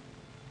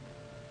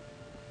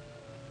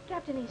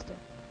 Captain Easter,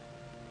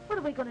 what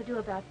are we going to do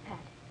about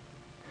Pat?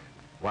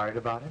 Worried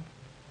about him?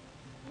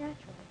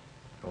 Naturally.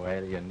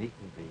 Well, you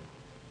needn't be.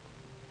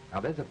 Now,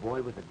 there's a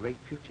boy with a great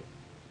future.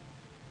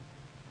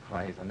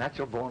 Why, he's a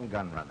natural-born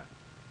gun runner.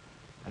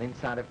 And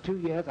inside of 2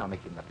 years, I'll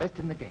make him the best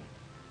in the game.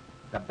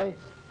 The best.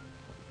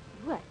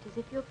 What? As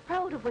if you're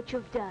proud of what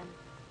you've done.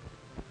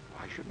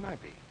 Why shouldn't I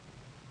be?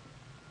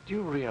 Do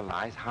you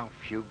realize how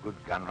few good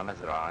gun runners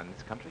there are in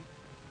this country?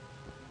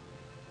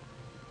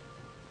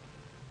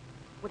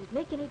 Would it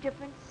make any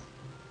difference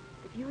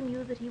if you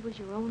knew that he was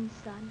your own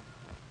son?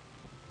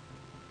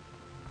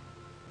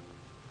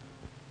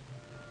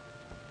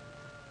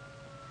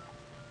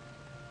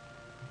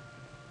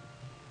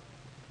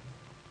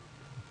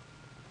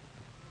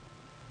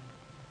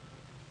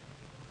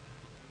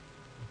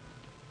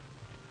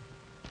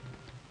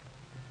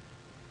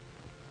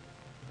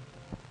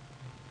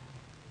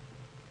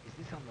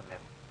 Is this on the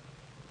level?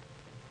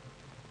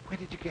 Where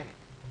did you get it?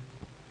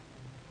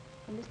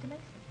 From Mr.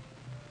 Mason.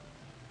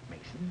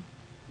 Mason?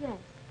 Yes.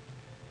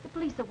 The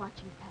police are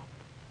watching Pat.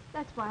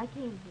 That's why I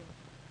came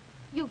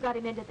here. You got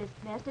him into this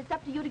mess. It's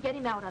up to you to get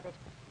him out of it.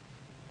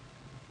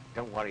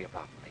 Don't worry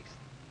about Mason.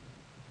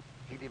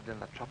 He lived in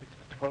the tropics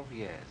for 12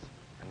 years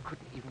and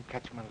couldn't even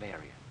catch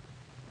malaria.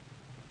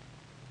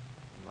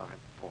 My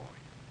boy.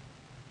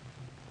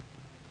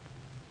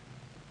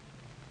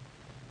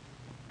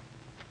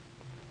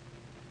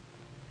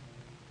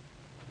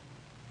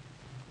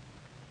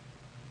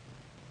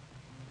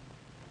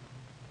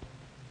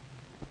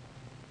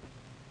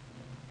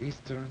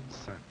 Eastern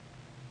sun.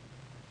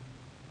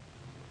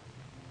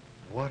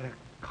 What a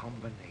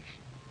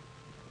combination.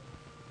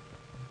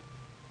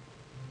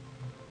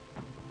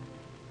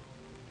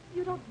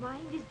 You don't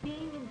mind his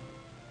being in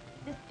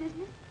this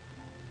business?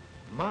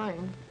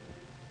 Mine?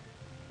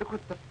 Look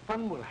what the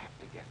fun we'll have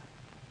together.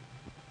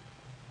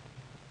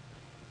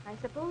 I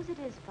suppose it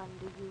is fun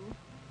to you.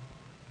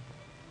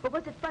 But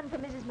was it fun for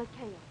Mrs.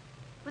 McHale?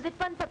 Was it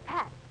fun for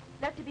Pat,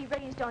 left to be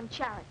raised on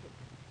charity?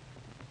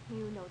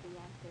 You know the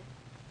answer.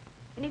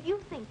 And if you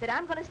think that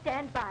I'm going to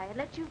stand by and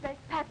let you wreck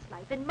Pat's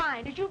life and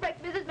mine as you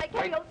wrecked Mrs.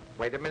 McHale...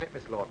 Wait a minute,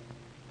 Miss Lawton.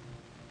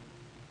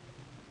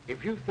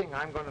 If you think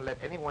I'm going to let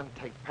anyone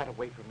take Pat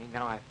away from me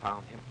now I've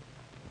found him,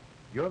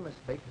 you're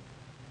mistaken.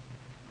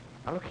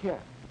 Now look here.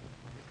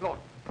 Miss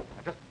Lawton,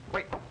 now just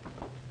wait.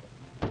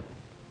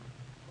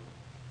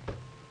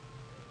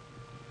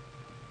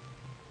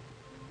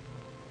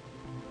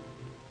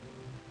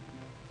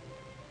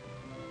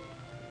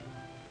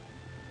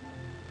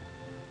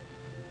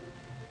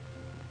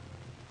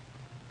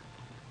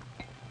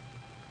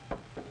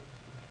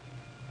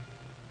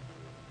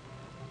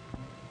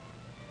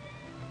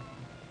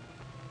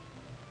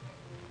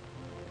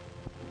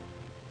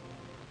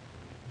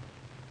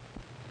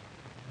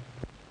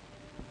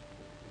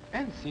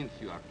 And since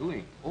you are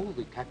doing all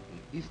the Captain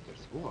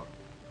Easter's work,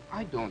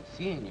 I don't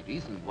see any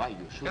reason why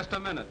you should... Just a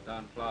minute,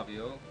 Don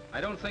Flavio.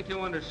 I don't think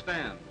you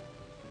understand.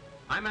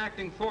 I'm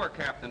acting for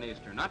Captain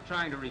Easter, not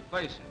trying to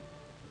replace him.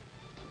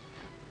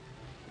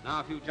 Now,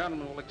 if you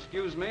gentlemen will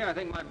excuse me, I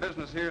think my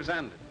business here's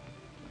ended.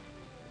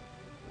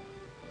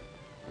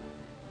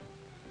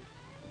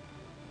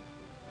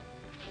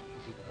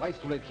 Is it wise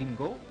to let him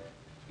go?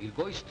 He'll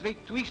go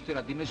straight to Easter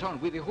at the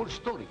Maison with the whole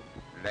story.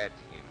 Let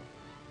him.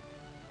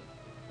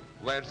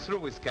 We're through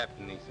with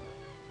Captain Easter.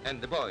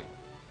 And the boy.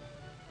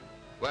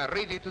 We're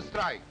ready to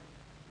strike.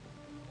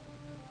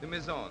 The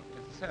Maison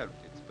has served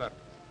its purpose.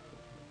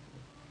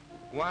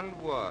 One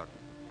word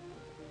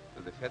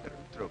to the federal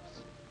troops,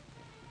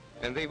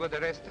 and they would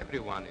arrest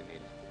everyone in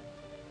it,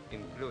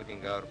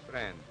 including our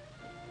friend,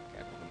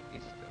 Captain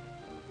Easter.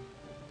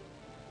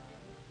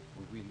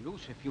 Will we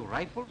lose a few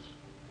rifles?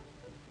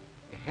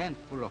 A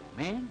handful of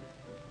men?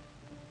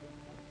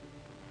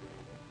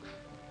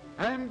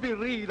 And be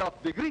rid of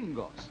the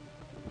gringos.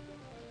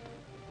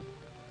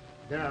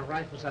 There are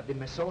rifles at the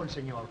Maison,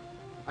 senor.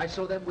 I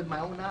saw them with my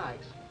own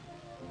eyes.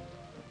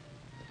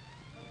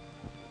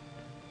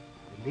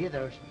 The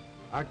leaders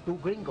are two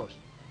gringos.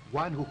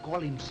 One who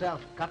call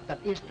himself Captain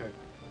Easter,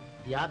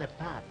 the other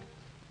Pat.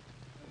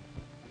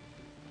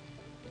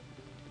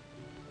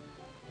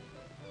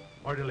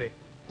 Orderly,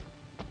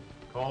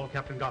 call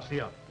Captain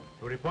Garcia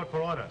to report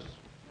for orders.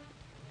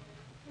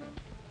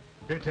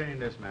 Detain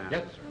this man.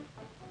 Yes, sir.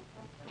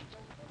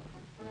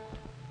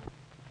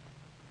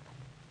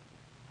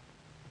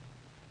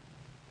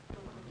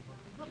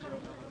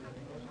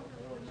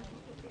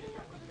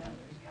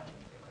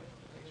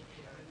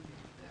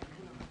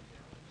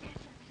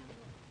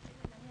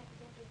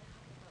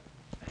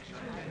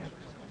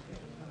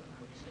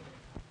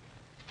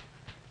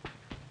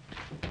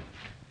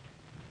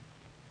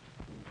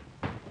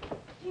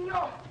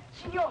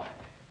 Senor,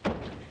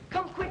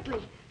 come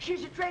quickly.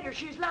 She's a traitor.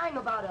 She's lying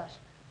about us.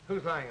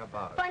 Who's lying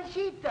about it?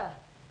 Panchita.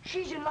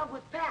 She's in love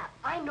with Pat.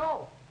 I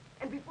know.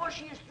 And before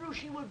she is through,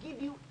 she will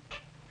give you...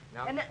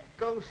 Now,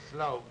 go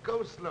slow,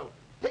 go slow.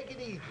 Take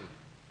it easy.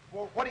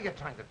 Well, what are you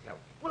trying to tell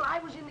me? Well, I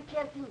was in the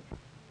canteen.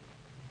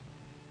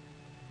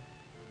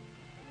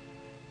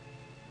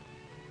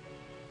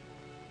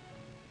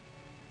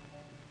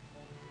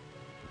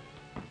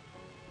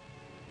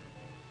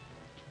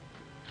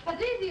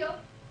 Fabrizio!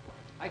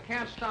 I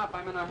can't stop.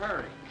 I'm in a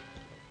hurry.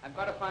 I've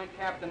got to find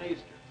Captain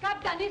Easter.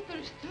 Captain Easter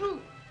is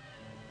through.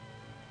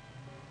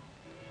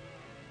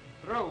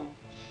 Through?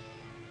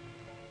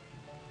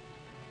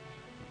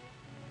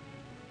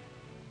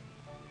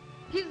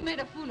 He's made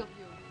a fool of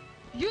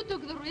you. You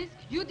took the risk,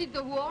 you did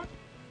the work,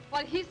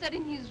 while he sat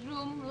in his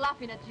room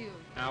laughing at you.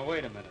 Now,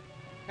 wait a minute.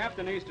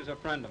 Captain Easter's a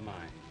friend of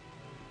mine.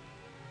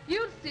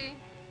 You'll see.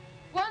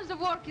 Once the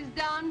work is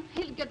done,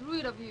 he'll get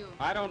rid of you.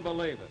 I don't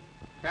believe it.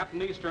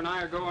 Captain Easter and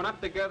I are going up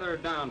together or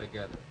down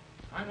together.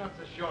 I'm not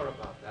so sure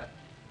about that.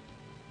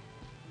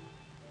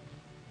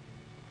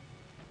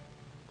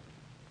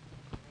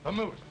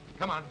 Vamoose.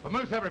 Come on,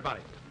 vamoose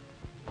everybody.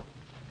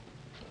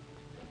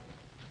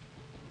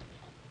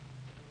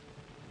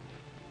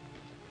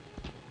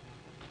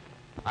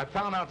 I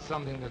found out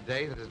something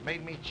today that has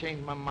made me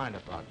change my mind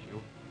about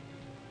you.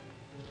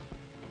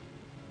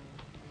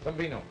 Some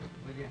vino,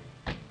 will you?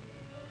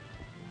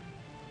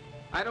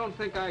 I don't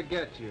think I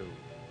get you.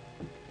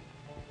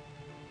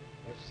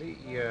 You see,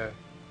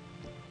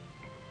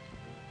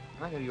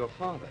 I knew your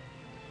father.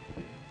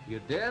 You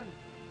did?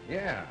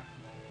 Yeah.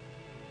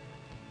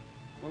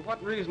 Well,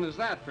 what reason is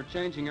that for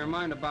changing your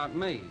mind about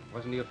me?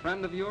 Wasn't he a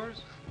friend of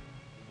yours?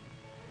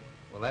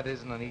 Well, that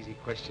isn't an easy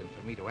question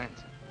for me to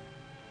answer.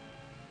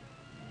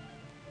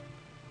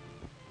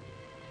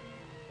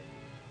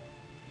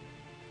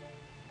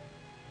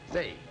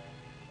 Say,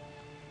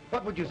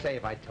 what would you say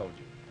if I told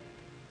you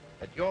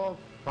that your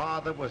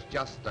father was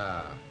just,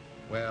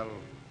 well,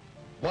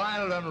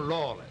 wild and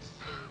lawless?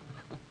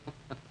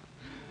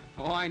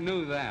 Oh, I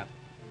knew that.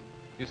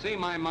 You see,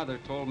 my mother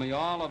told me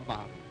all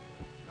about him.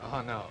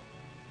 Oh, no.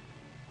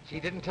 She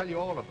didn't tell you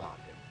all about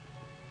him.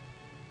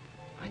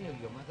 I knew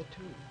your mother,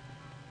 too.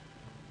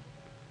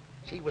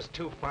 She was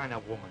too fine a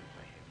woman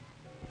for him.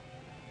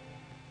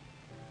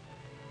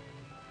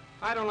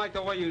 I don't like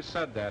the way you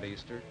said that,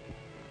 Easter.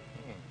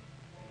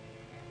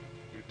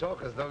 You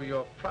talk as though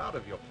you're proud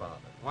of your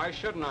father. Why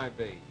shouldn't I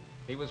be?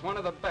 He was one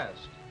of the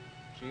best.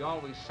 She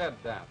always said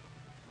that.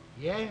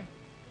 Yeah?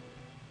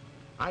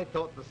 I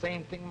thought the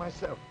same thing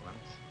myself once.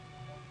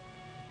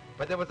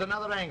 But there was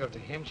another angle to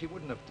him she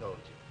wouldn't have told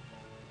you.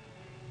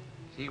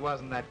 She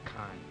wasn't that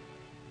kind.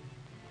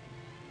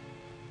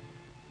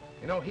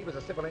 You know, he was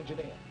a civil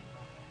engineer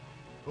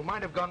who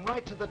might have gone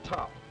right to the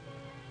top,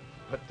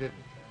 but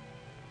didn't.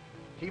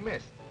 He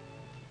missed.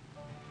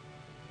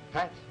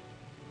 Pat,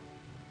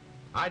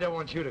 I don't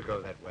want you to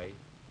go that way.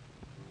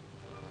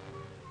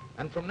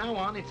 And from now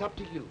on, it's up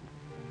to you.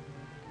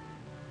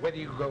 Whether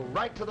you go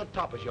right to the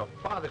top as your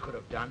father could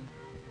have done,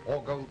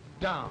 or go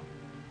down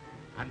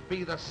and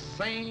be the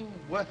same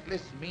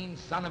worthless, mean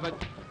son of a...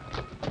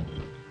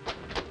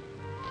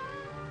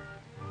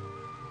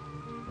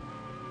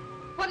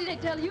 What did I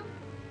tell you?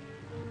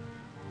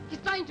 He's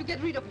trying to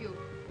get rid of you.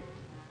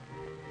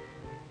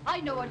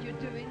 I know what you're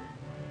doing.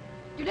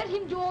 You let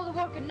him do all the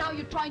work and now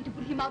you're trying to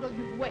put him out of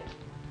your way.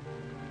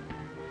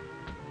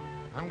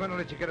 I'm going to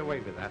let you get away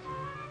with that,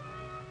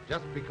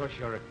 just because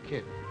you're a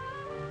kid.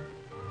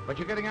 But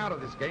you're getting out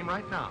of this game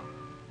right now.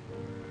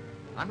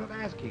 I'm not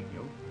asking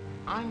you.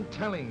 I'm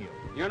telling you.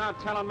 You're not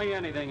telling me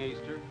anything,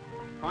 Easter.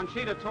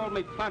 Conchita told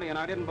me plenty and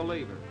I didn't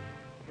believe her.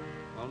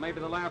 Well, maybe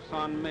the laugh's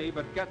on me,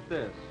 but get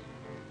this.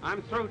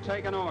 I'm through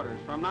taking orders.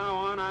 From now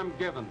on, I'm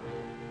giving.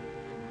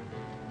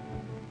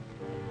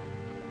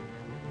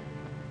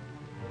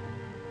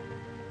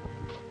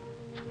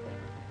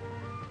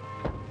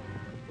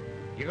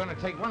 You're going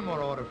to take one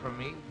more order from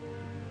me.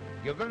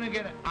 You're going to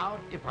get out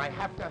if I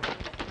have to...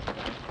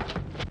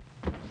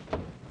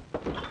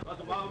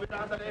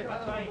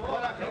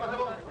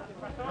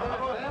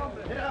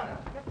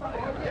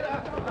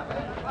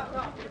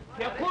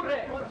 ¿Qué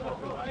ocurre?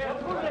 ¿Qué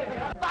ocurre?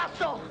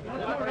 ¡Paso!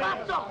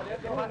 ¡Paso!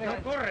 ¿Qué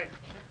ocurre?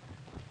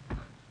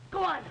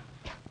 Go on.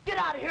 Get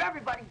out of here,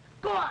 everybody.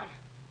 Go on.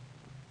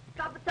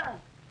 Capitán.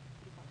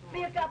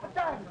 Mia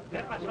Capitán.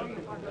 ¿Qué pasó?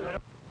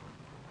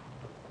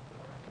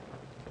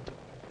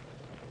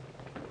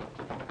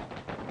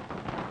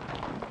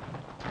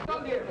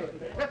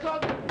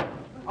 ¡Desorden!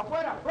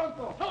 ¡Afuera,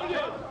 pronto!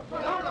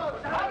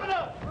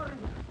 ¡Vámonos!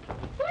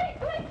 ¡Quick,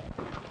 quick!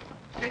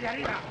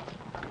 ¡Señorita!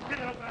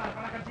 ¡Quédalo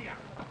para la cantina!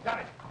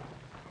 ¡Dale!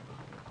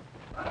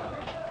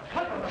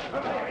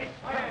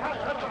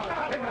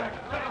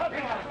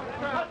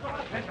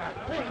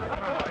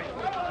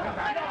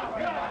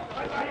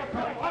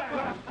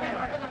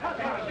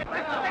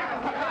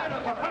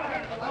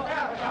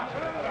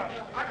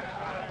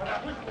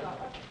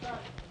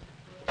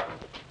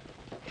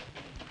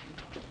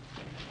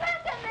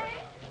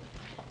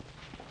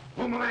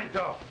 Un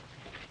momento!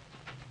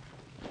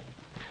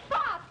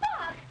 Pop!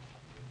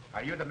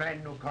 Are you the man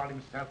who called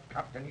himself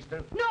Captain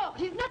Easter? No,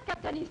 he's not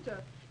Captain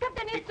Easter.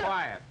 Captain Be Easter...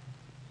 quiet.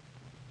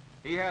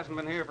 He hasn't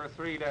been here for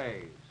 3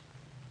 days.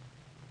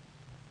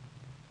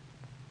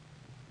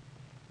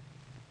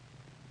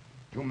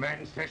 You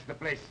men search the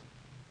place,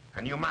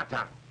 and you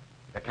mata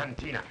the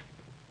cantina.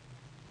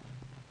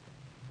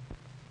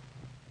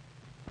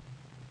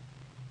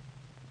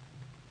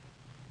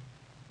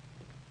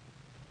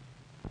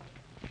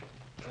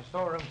 The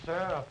storeroom,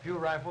 sir, a few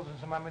rifles and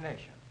some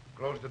ammunition.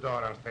 Close the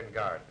door and stand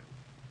guard.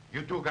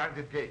 You two guard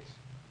the gates,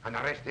 and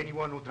arrest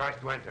anyone who tries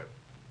to enter.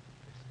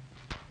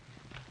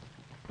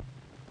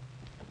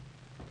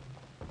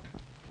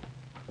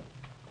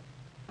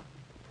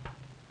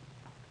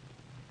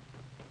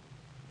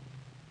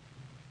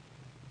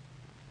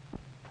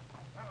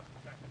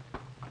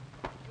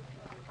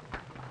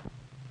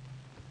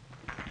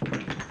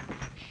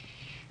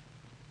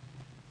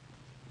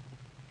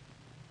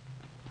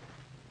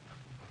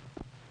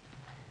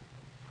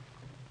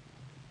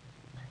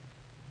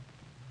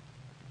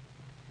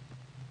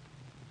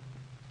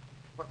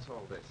 What's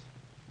all this?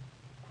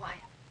 Quiet.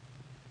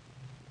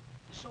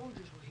 The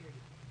soldiers will hear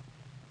you.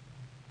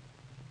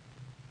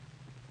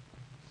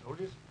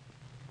 Soldiers?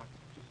 What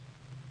soldiers?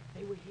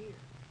 They were here.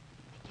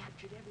 They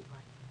captured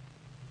everybody.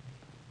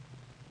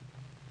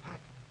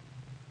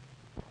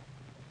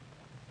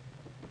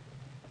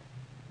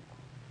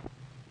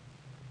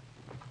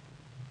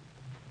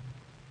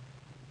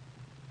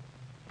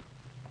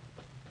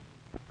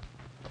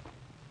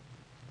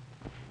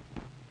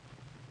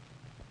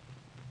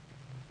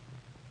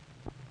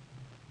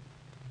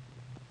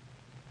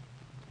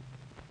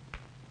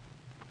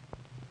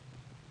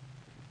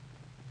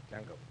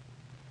 Django,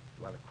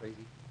 do I look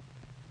crazy?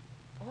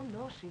 Oh,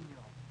 no, senor.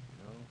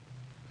 No?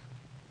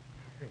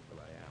 Well,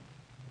 I am.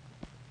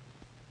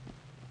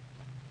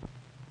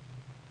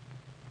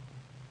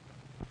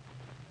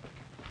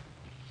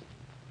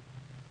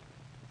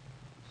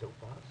 So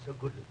far, so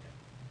good, Lieutenant.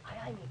 Aye,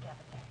 aye, mi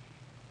Capitan.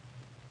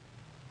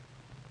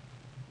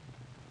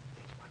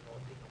 There's one more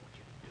thing I want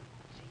you to do,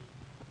 see?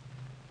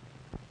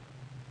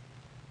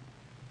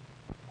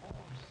 Oh,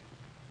 see.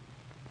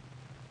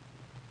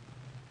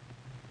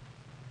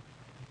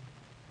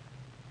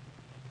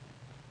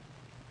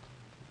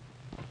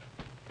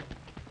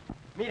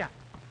 Mira,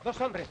 dos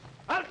hombres.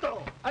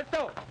 ¡Alto!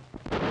 ¡Alto!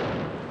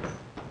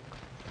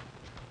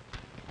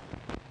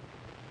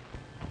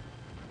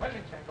 Well,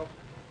 Django.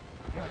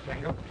 Here,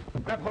 Django.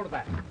 Grab hold of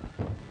that.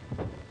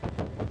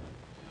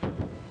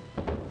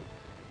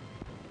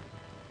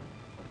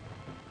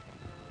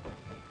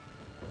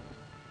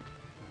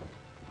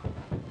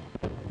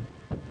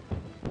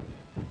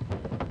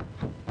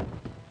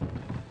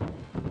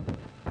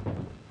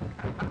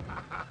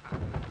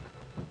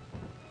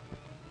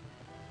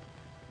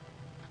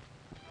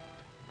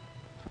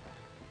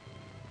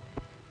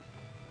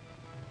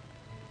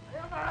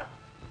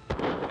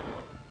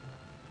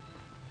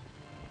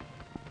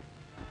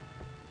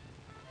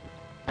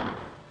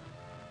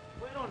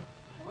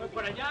 Voy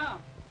por allá.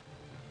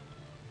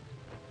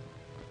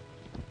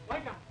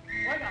 Oiga,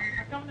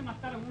 acaban de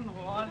matar a uno.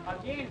 ¿A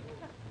quién?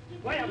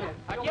 Voy a ver,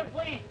 ¿a quién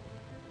fue?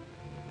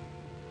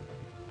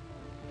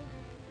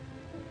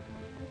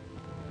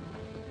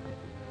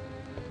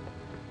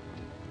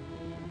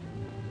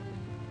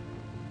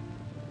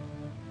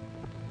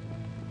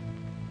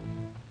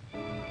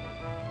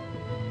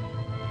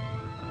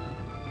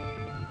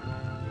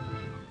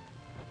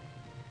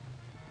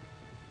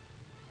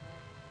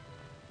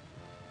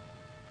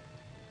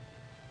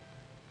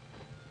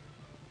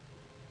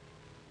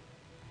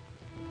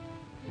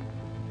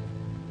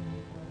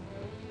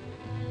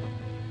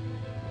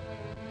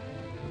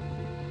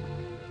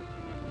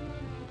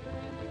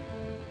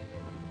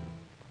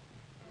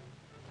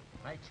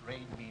 Tonight's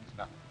raid means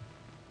nothing.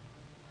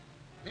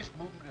 This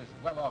movement is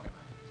well organized,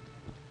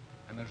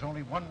 and there's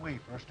only one way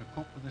for us to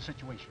cope with the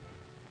situation.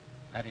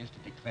 That is to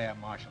declare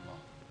martial law.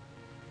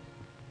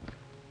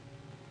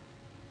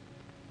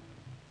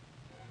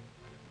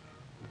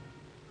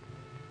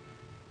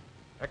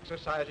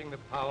 Exercising the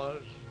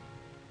powers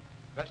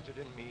vested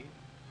in me,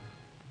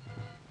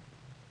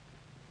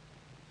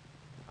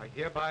 I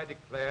hereby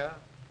declare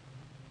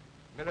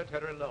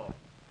military law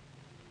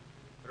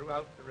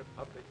throughout the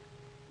Republic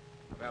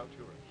of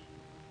Alturas,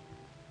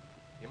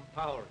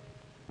 empowering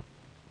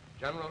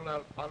General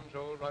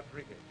Alfonso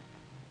Rodriguez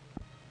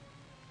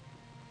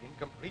in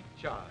complete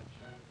charge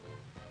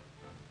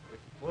with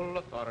full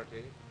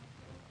authority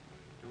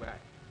to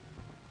act.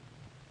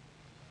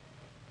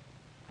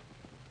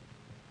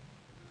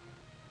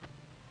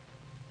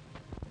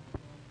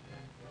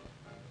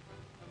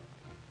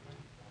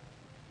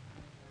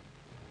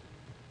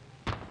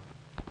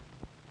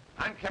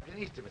 I'm Captain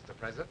Easter, Mr.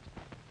 President.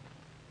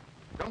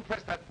 Don't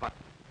press that button.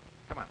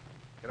 Come on,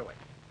 get away.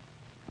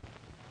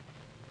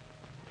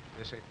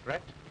 Is this a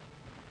threat?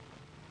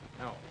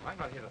 No, I'm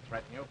not here to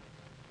threaten you.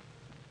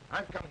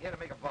 I've come here to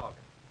make a bargain.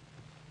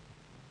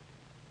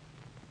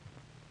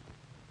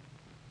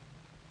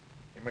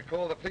 You may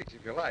call the police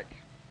if you like,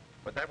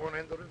 but that won't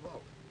end the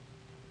revolt.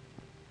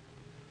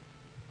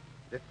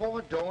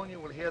 Before dawn,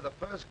 you will hear the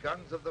first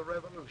guns of the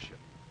revolution.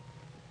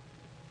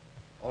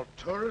 All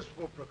tourists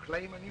will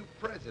proclaim a new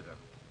president,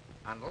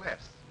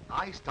 unless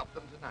I stop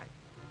them tonight.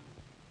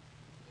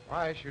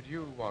 Why should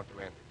you want to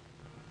end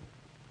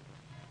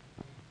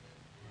it?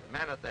 The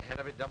man at the head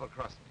of it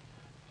double-crossed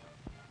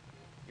me.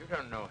 You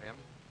don't know him.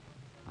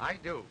 I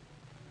do.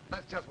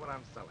 That's just what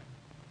I'm selling.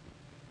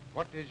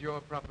 What is your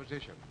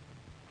proposition?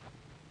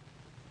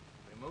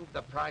 Remove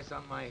the price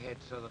on my head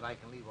so that I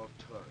can leave all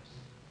tourists.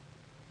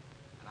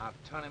 And I'll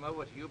turn him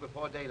over to you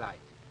before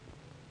daylight.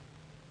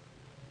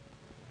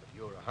 But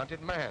you're a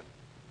hunted man.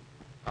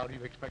 How do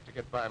you expect to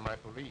get by my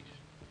police?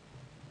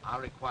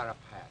 I'll require a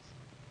pass.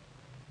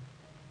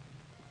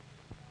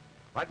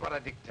 Write what I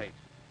dictate.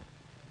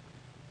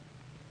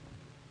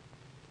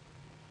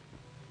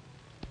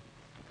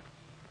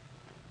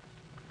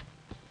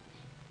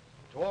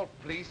 To all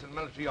police and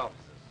military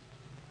officers.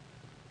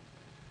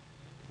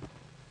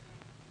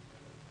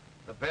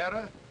 The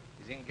bearer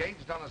is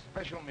engaged on a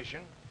special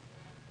mission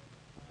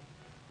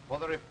for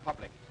the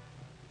Republic.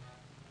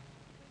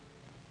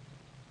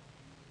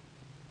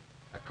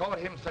 accord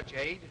him such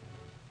aid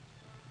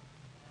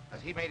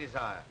as he may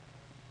desire.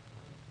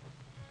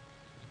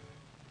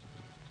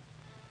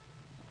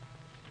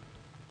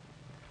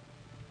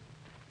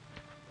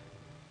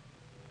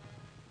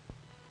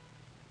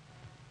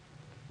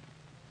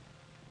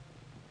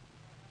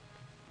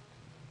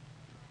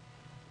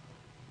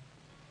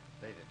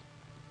 State it.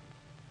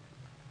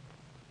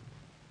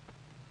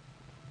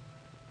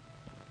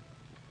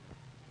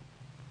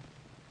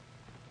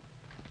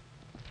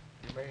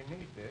 You may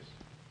need this.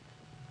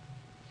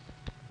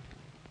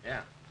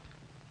 Yeah.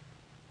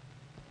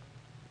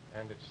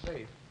 And it's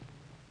safe.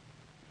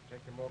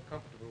 Take a more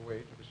comfortable way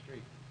to the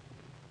street.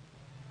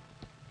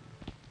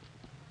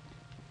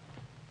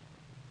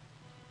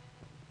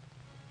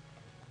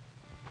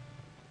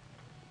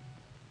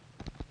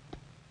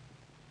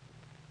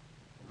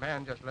 The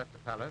man just left the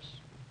palace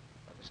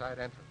by the side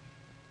entrance.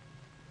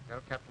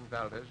 Tell Captain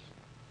Valdez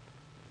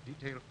to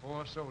detail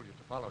 4 soldiers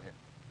to follow him.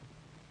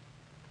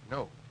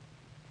 No,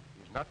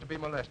 he's not to be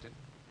molested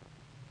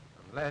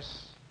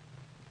unless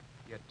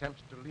he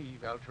attempts to leave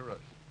Alturas.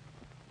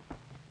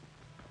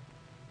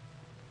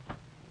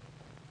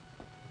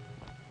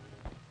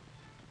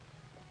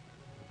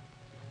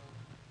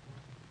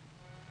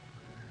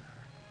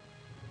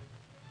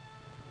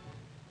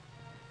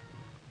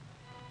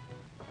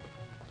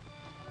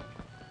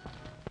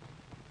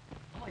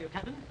 How are you,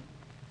 Captain?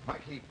 My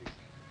key, please.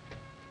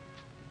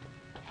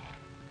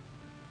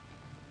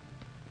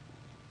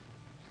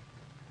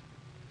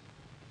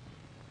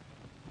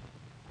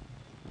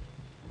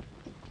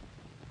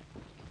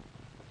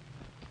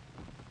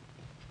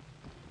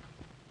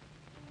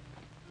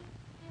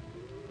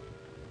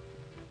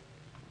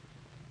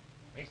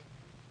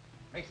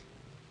 Mason,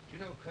 do you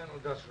know Colonel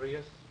Dos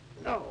Rios?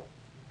 No.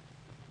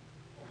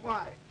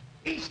 Why?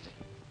 Easter.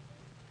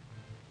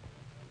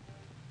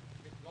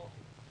 Miss Lawton.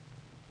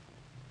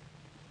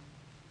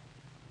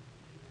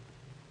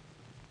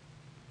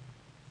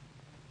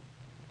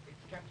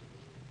 It's Captain.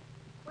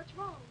 What's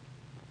wrong?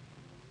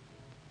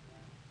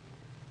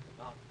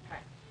 About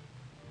Pat.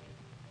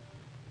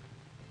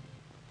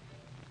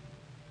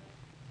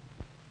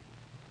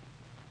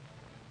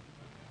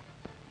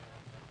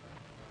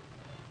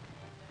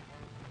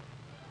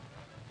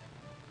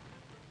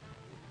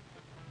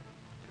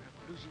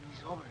 The revolution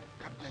is over,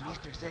 Captain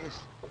Easter says.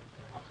 The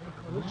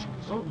revolution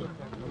is over.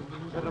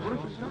 The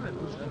revolution is over.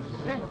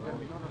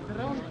 The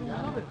revolution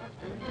is over.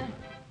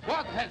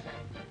 What has it?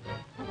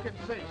 Who can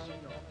say,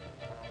 senor?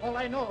 All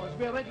I know is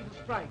we are ready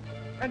to strike,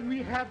 and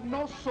we have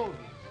no soldiers.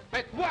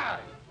 But why?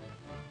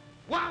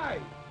 Why?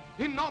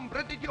 In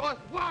nombre de Dios,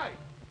 why?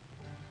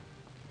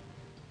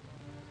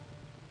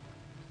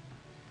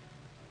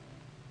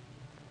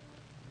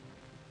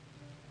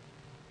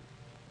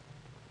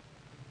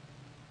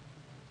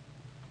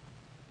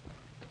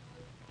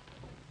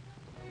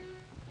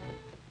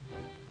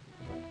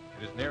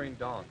 It is nearing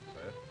dawn,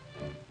 sir.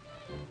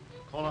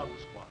 Call out the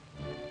squad.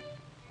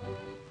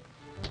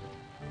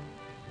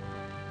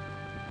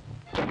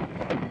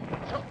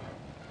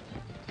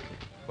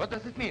 What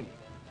does it mean?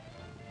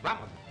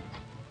 Vamos.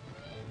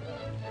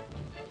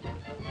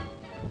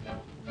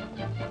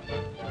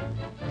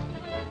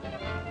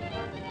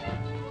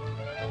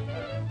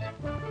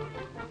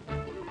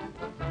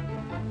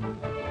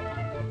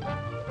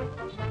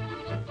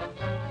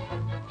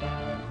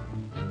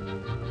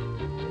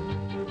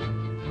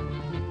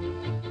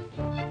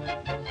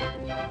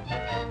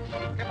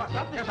 ¿Qué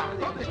pasa?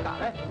 ¿Dónde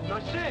está? No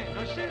sé,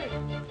 no sé.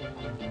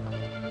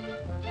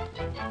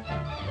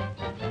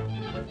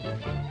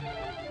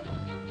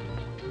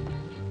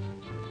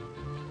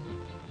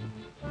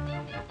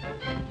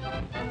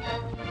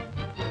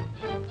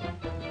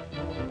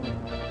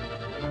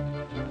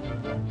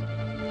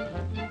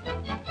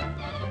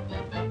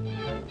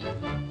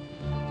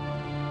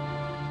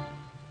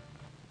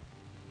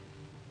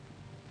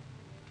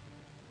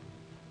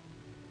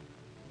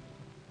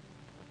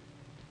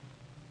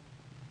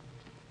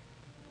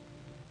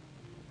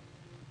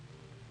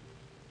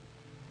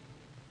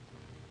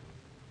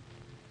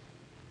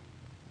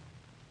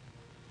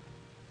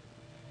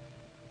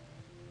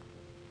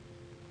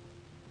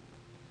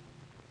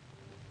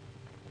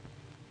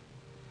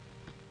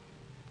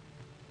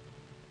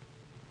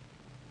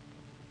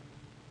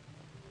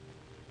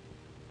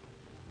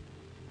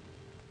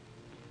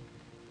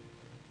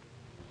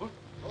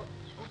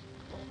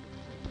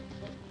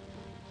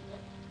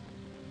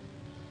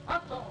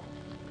 ¡Alto!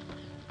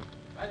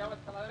 Vaya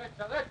hasta la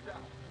derecha, derecha.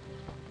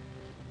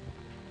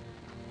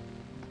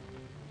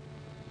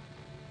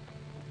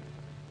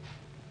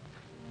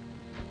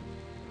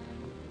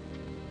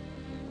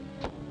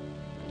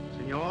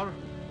 Senor,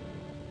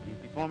 in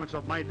performance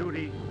of my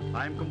duty,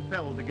 I am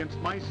compelled against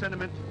my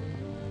sentiment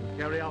to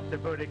carry out the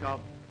verdict of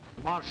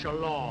martial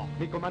law.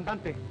 Mi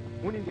comandante,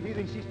 un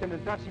individuo insiste en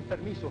entrar sin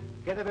permiso.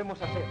 ¿Qué debemos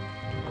hacer?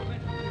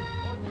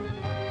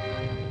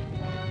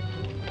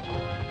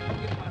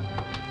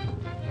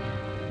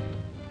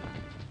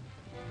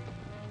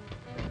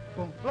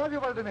 Con Flavio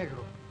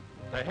Valdenegro.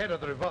 The head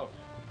of the revolt.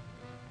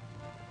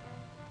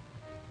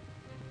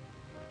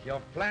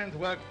 Your plans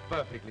work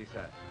perfectly,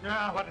 sir.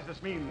 Yeah, what does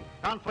this mean?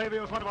 Count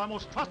Flavio is one of our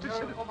most trusted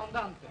citizens.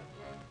 Commandante,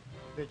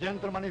 the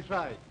gentleman is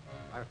right.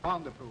 I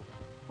found the proof.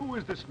 Who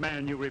is this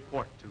man you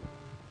report to?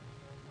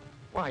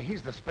 Why,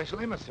 he's the special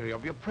emissary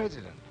of your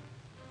president.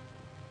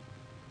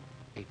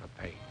 Paper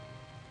pay.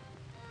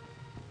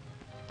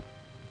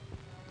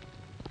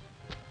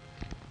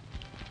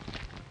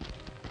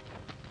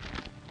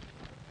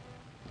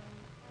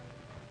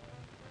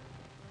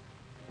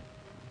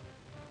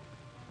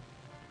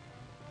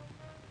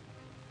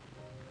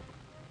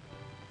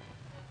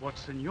 What,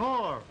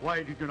 senor?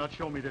 Why did you not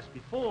show me this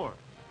before?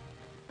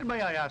 And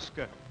may I ask,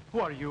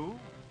 who are you?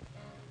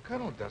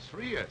 Colonel Dos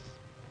Rios.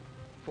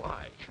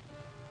 Why?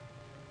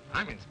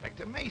 I'm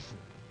Inspector Mason.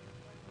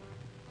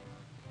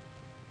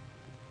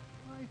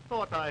 I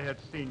thought I had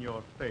seen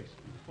your face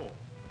before.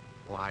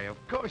 Why, of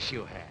course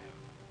you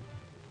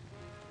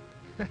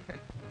have.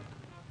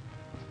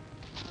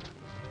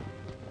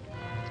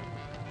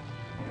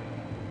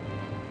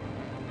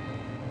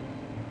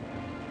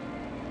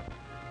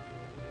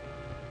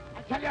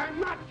 I tell you, I'm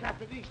not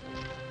Captain Easton.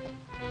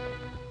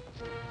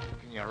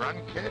 Can you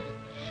run, kid?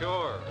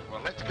 Sure.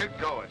 Well, let's get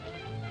going.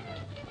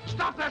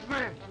 Stop that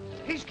man!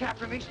 He's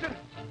Captain Easton.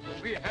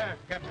 We have,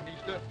 Captain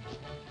Easter.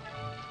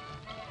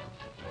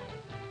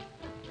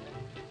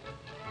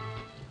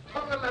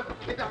 Come a little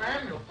kid, I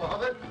am your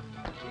father.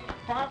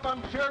 Pop,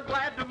 I'm sure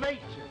glad to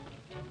meet you.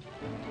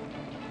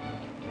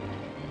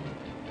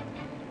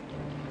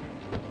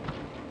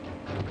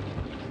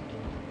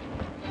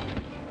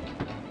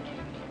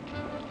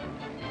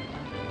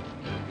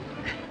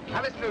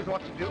 Now, this knows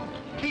what to do.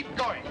 Keep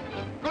going.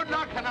 Good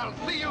luck, and I'll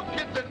see you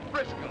kids in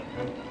Frisco.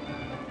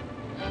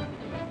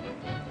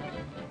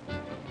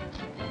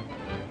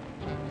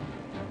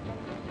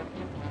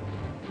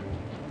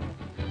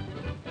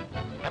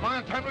 Am I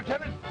on time,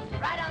 Lieutenant?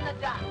 Right on the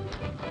dot.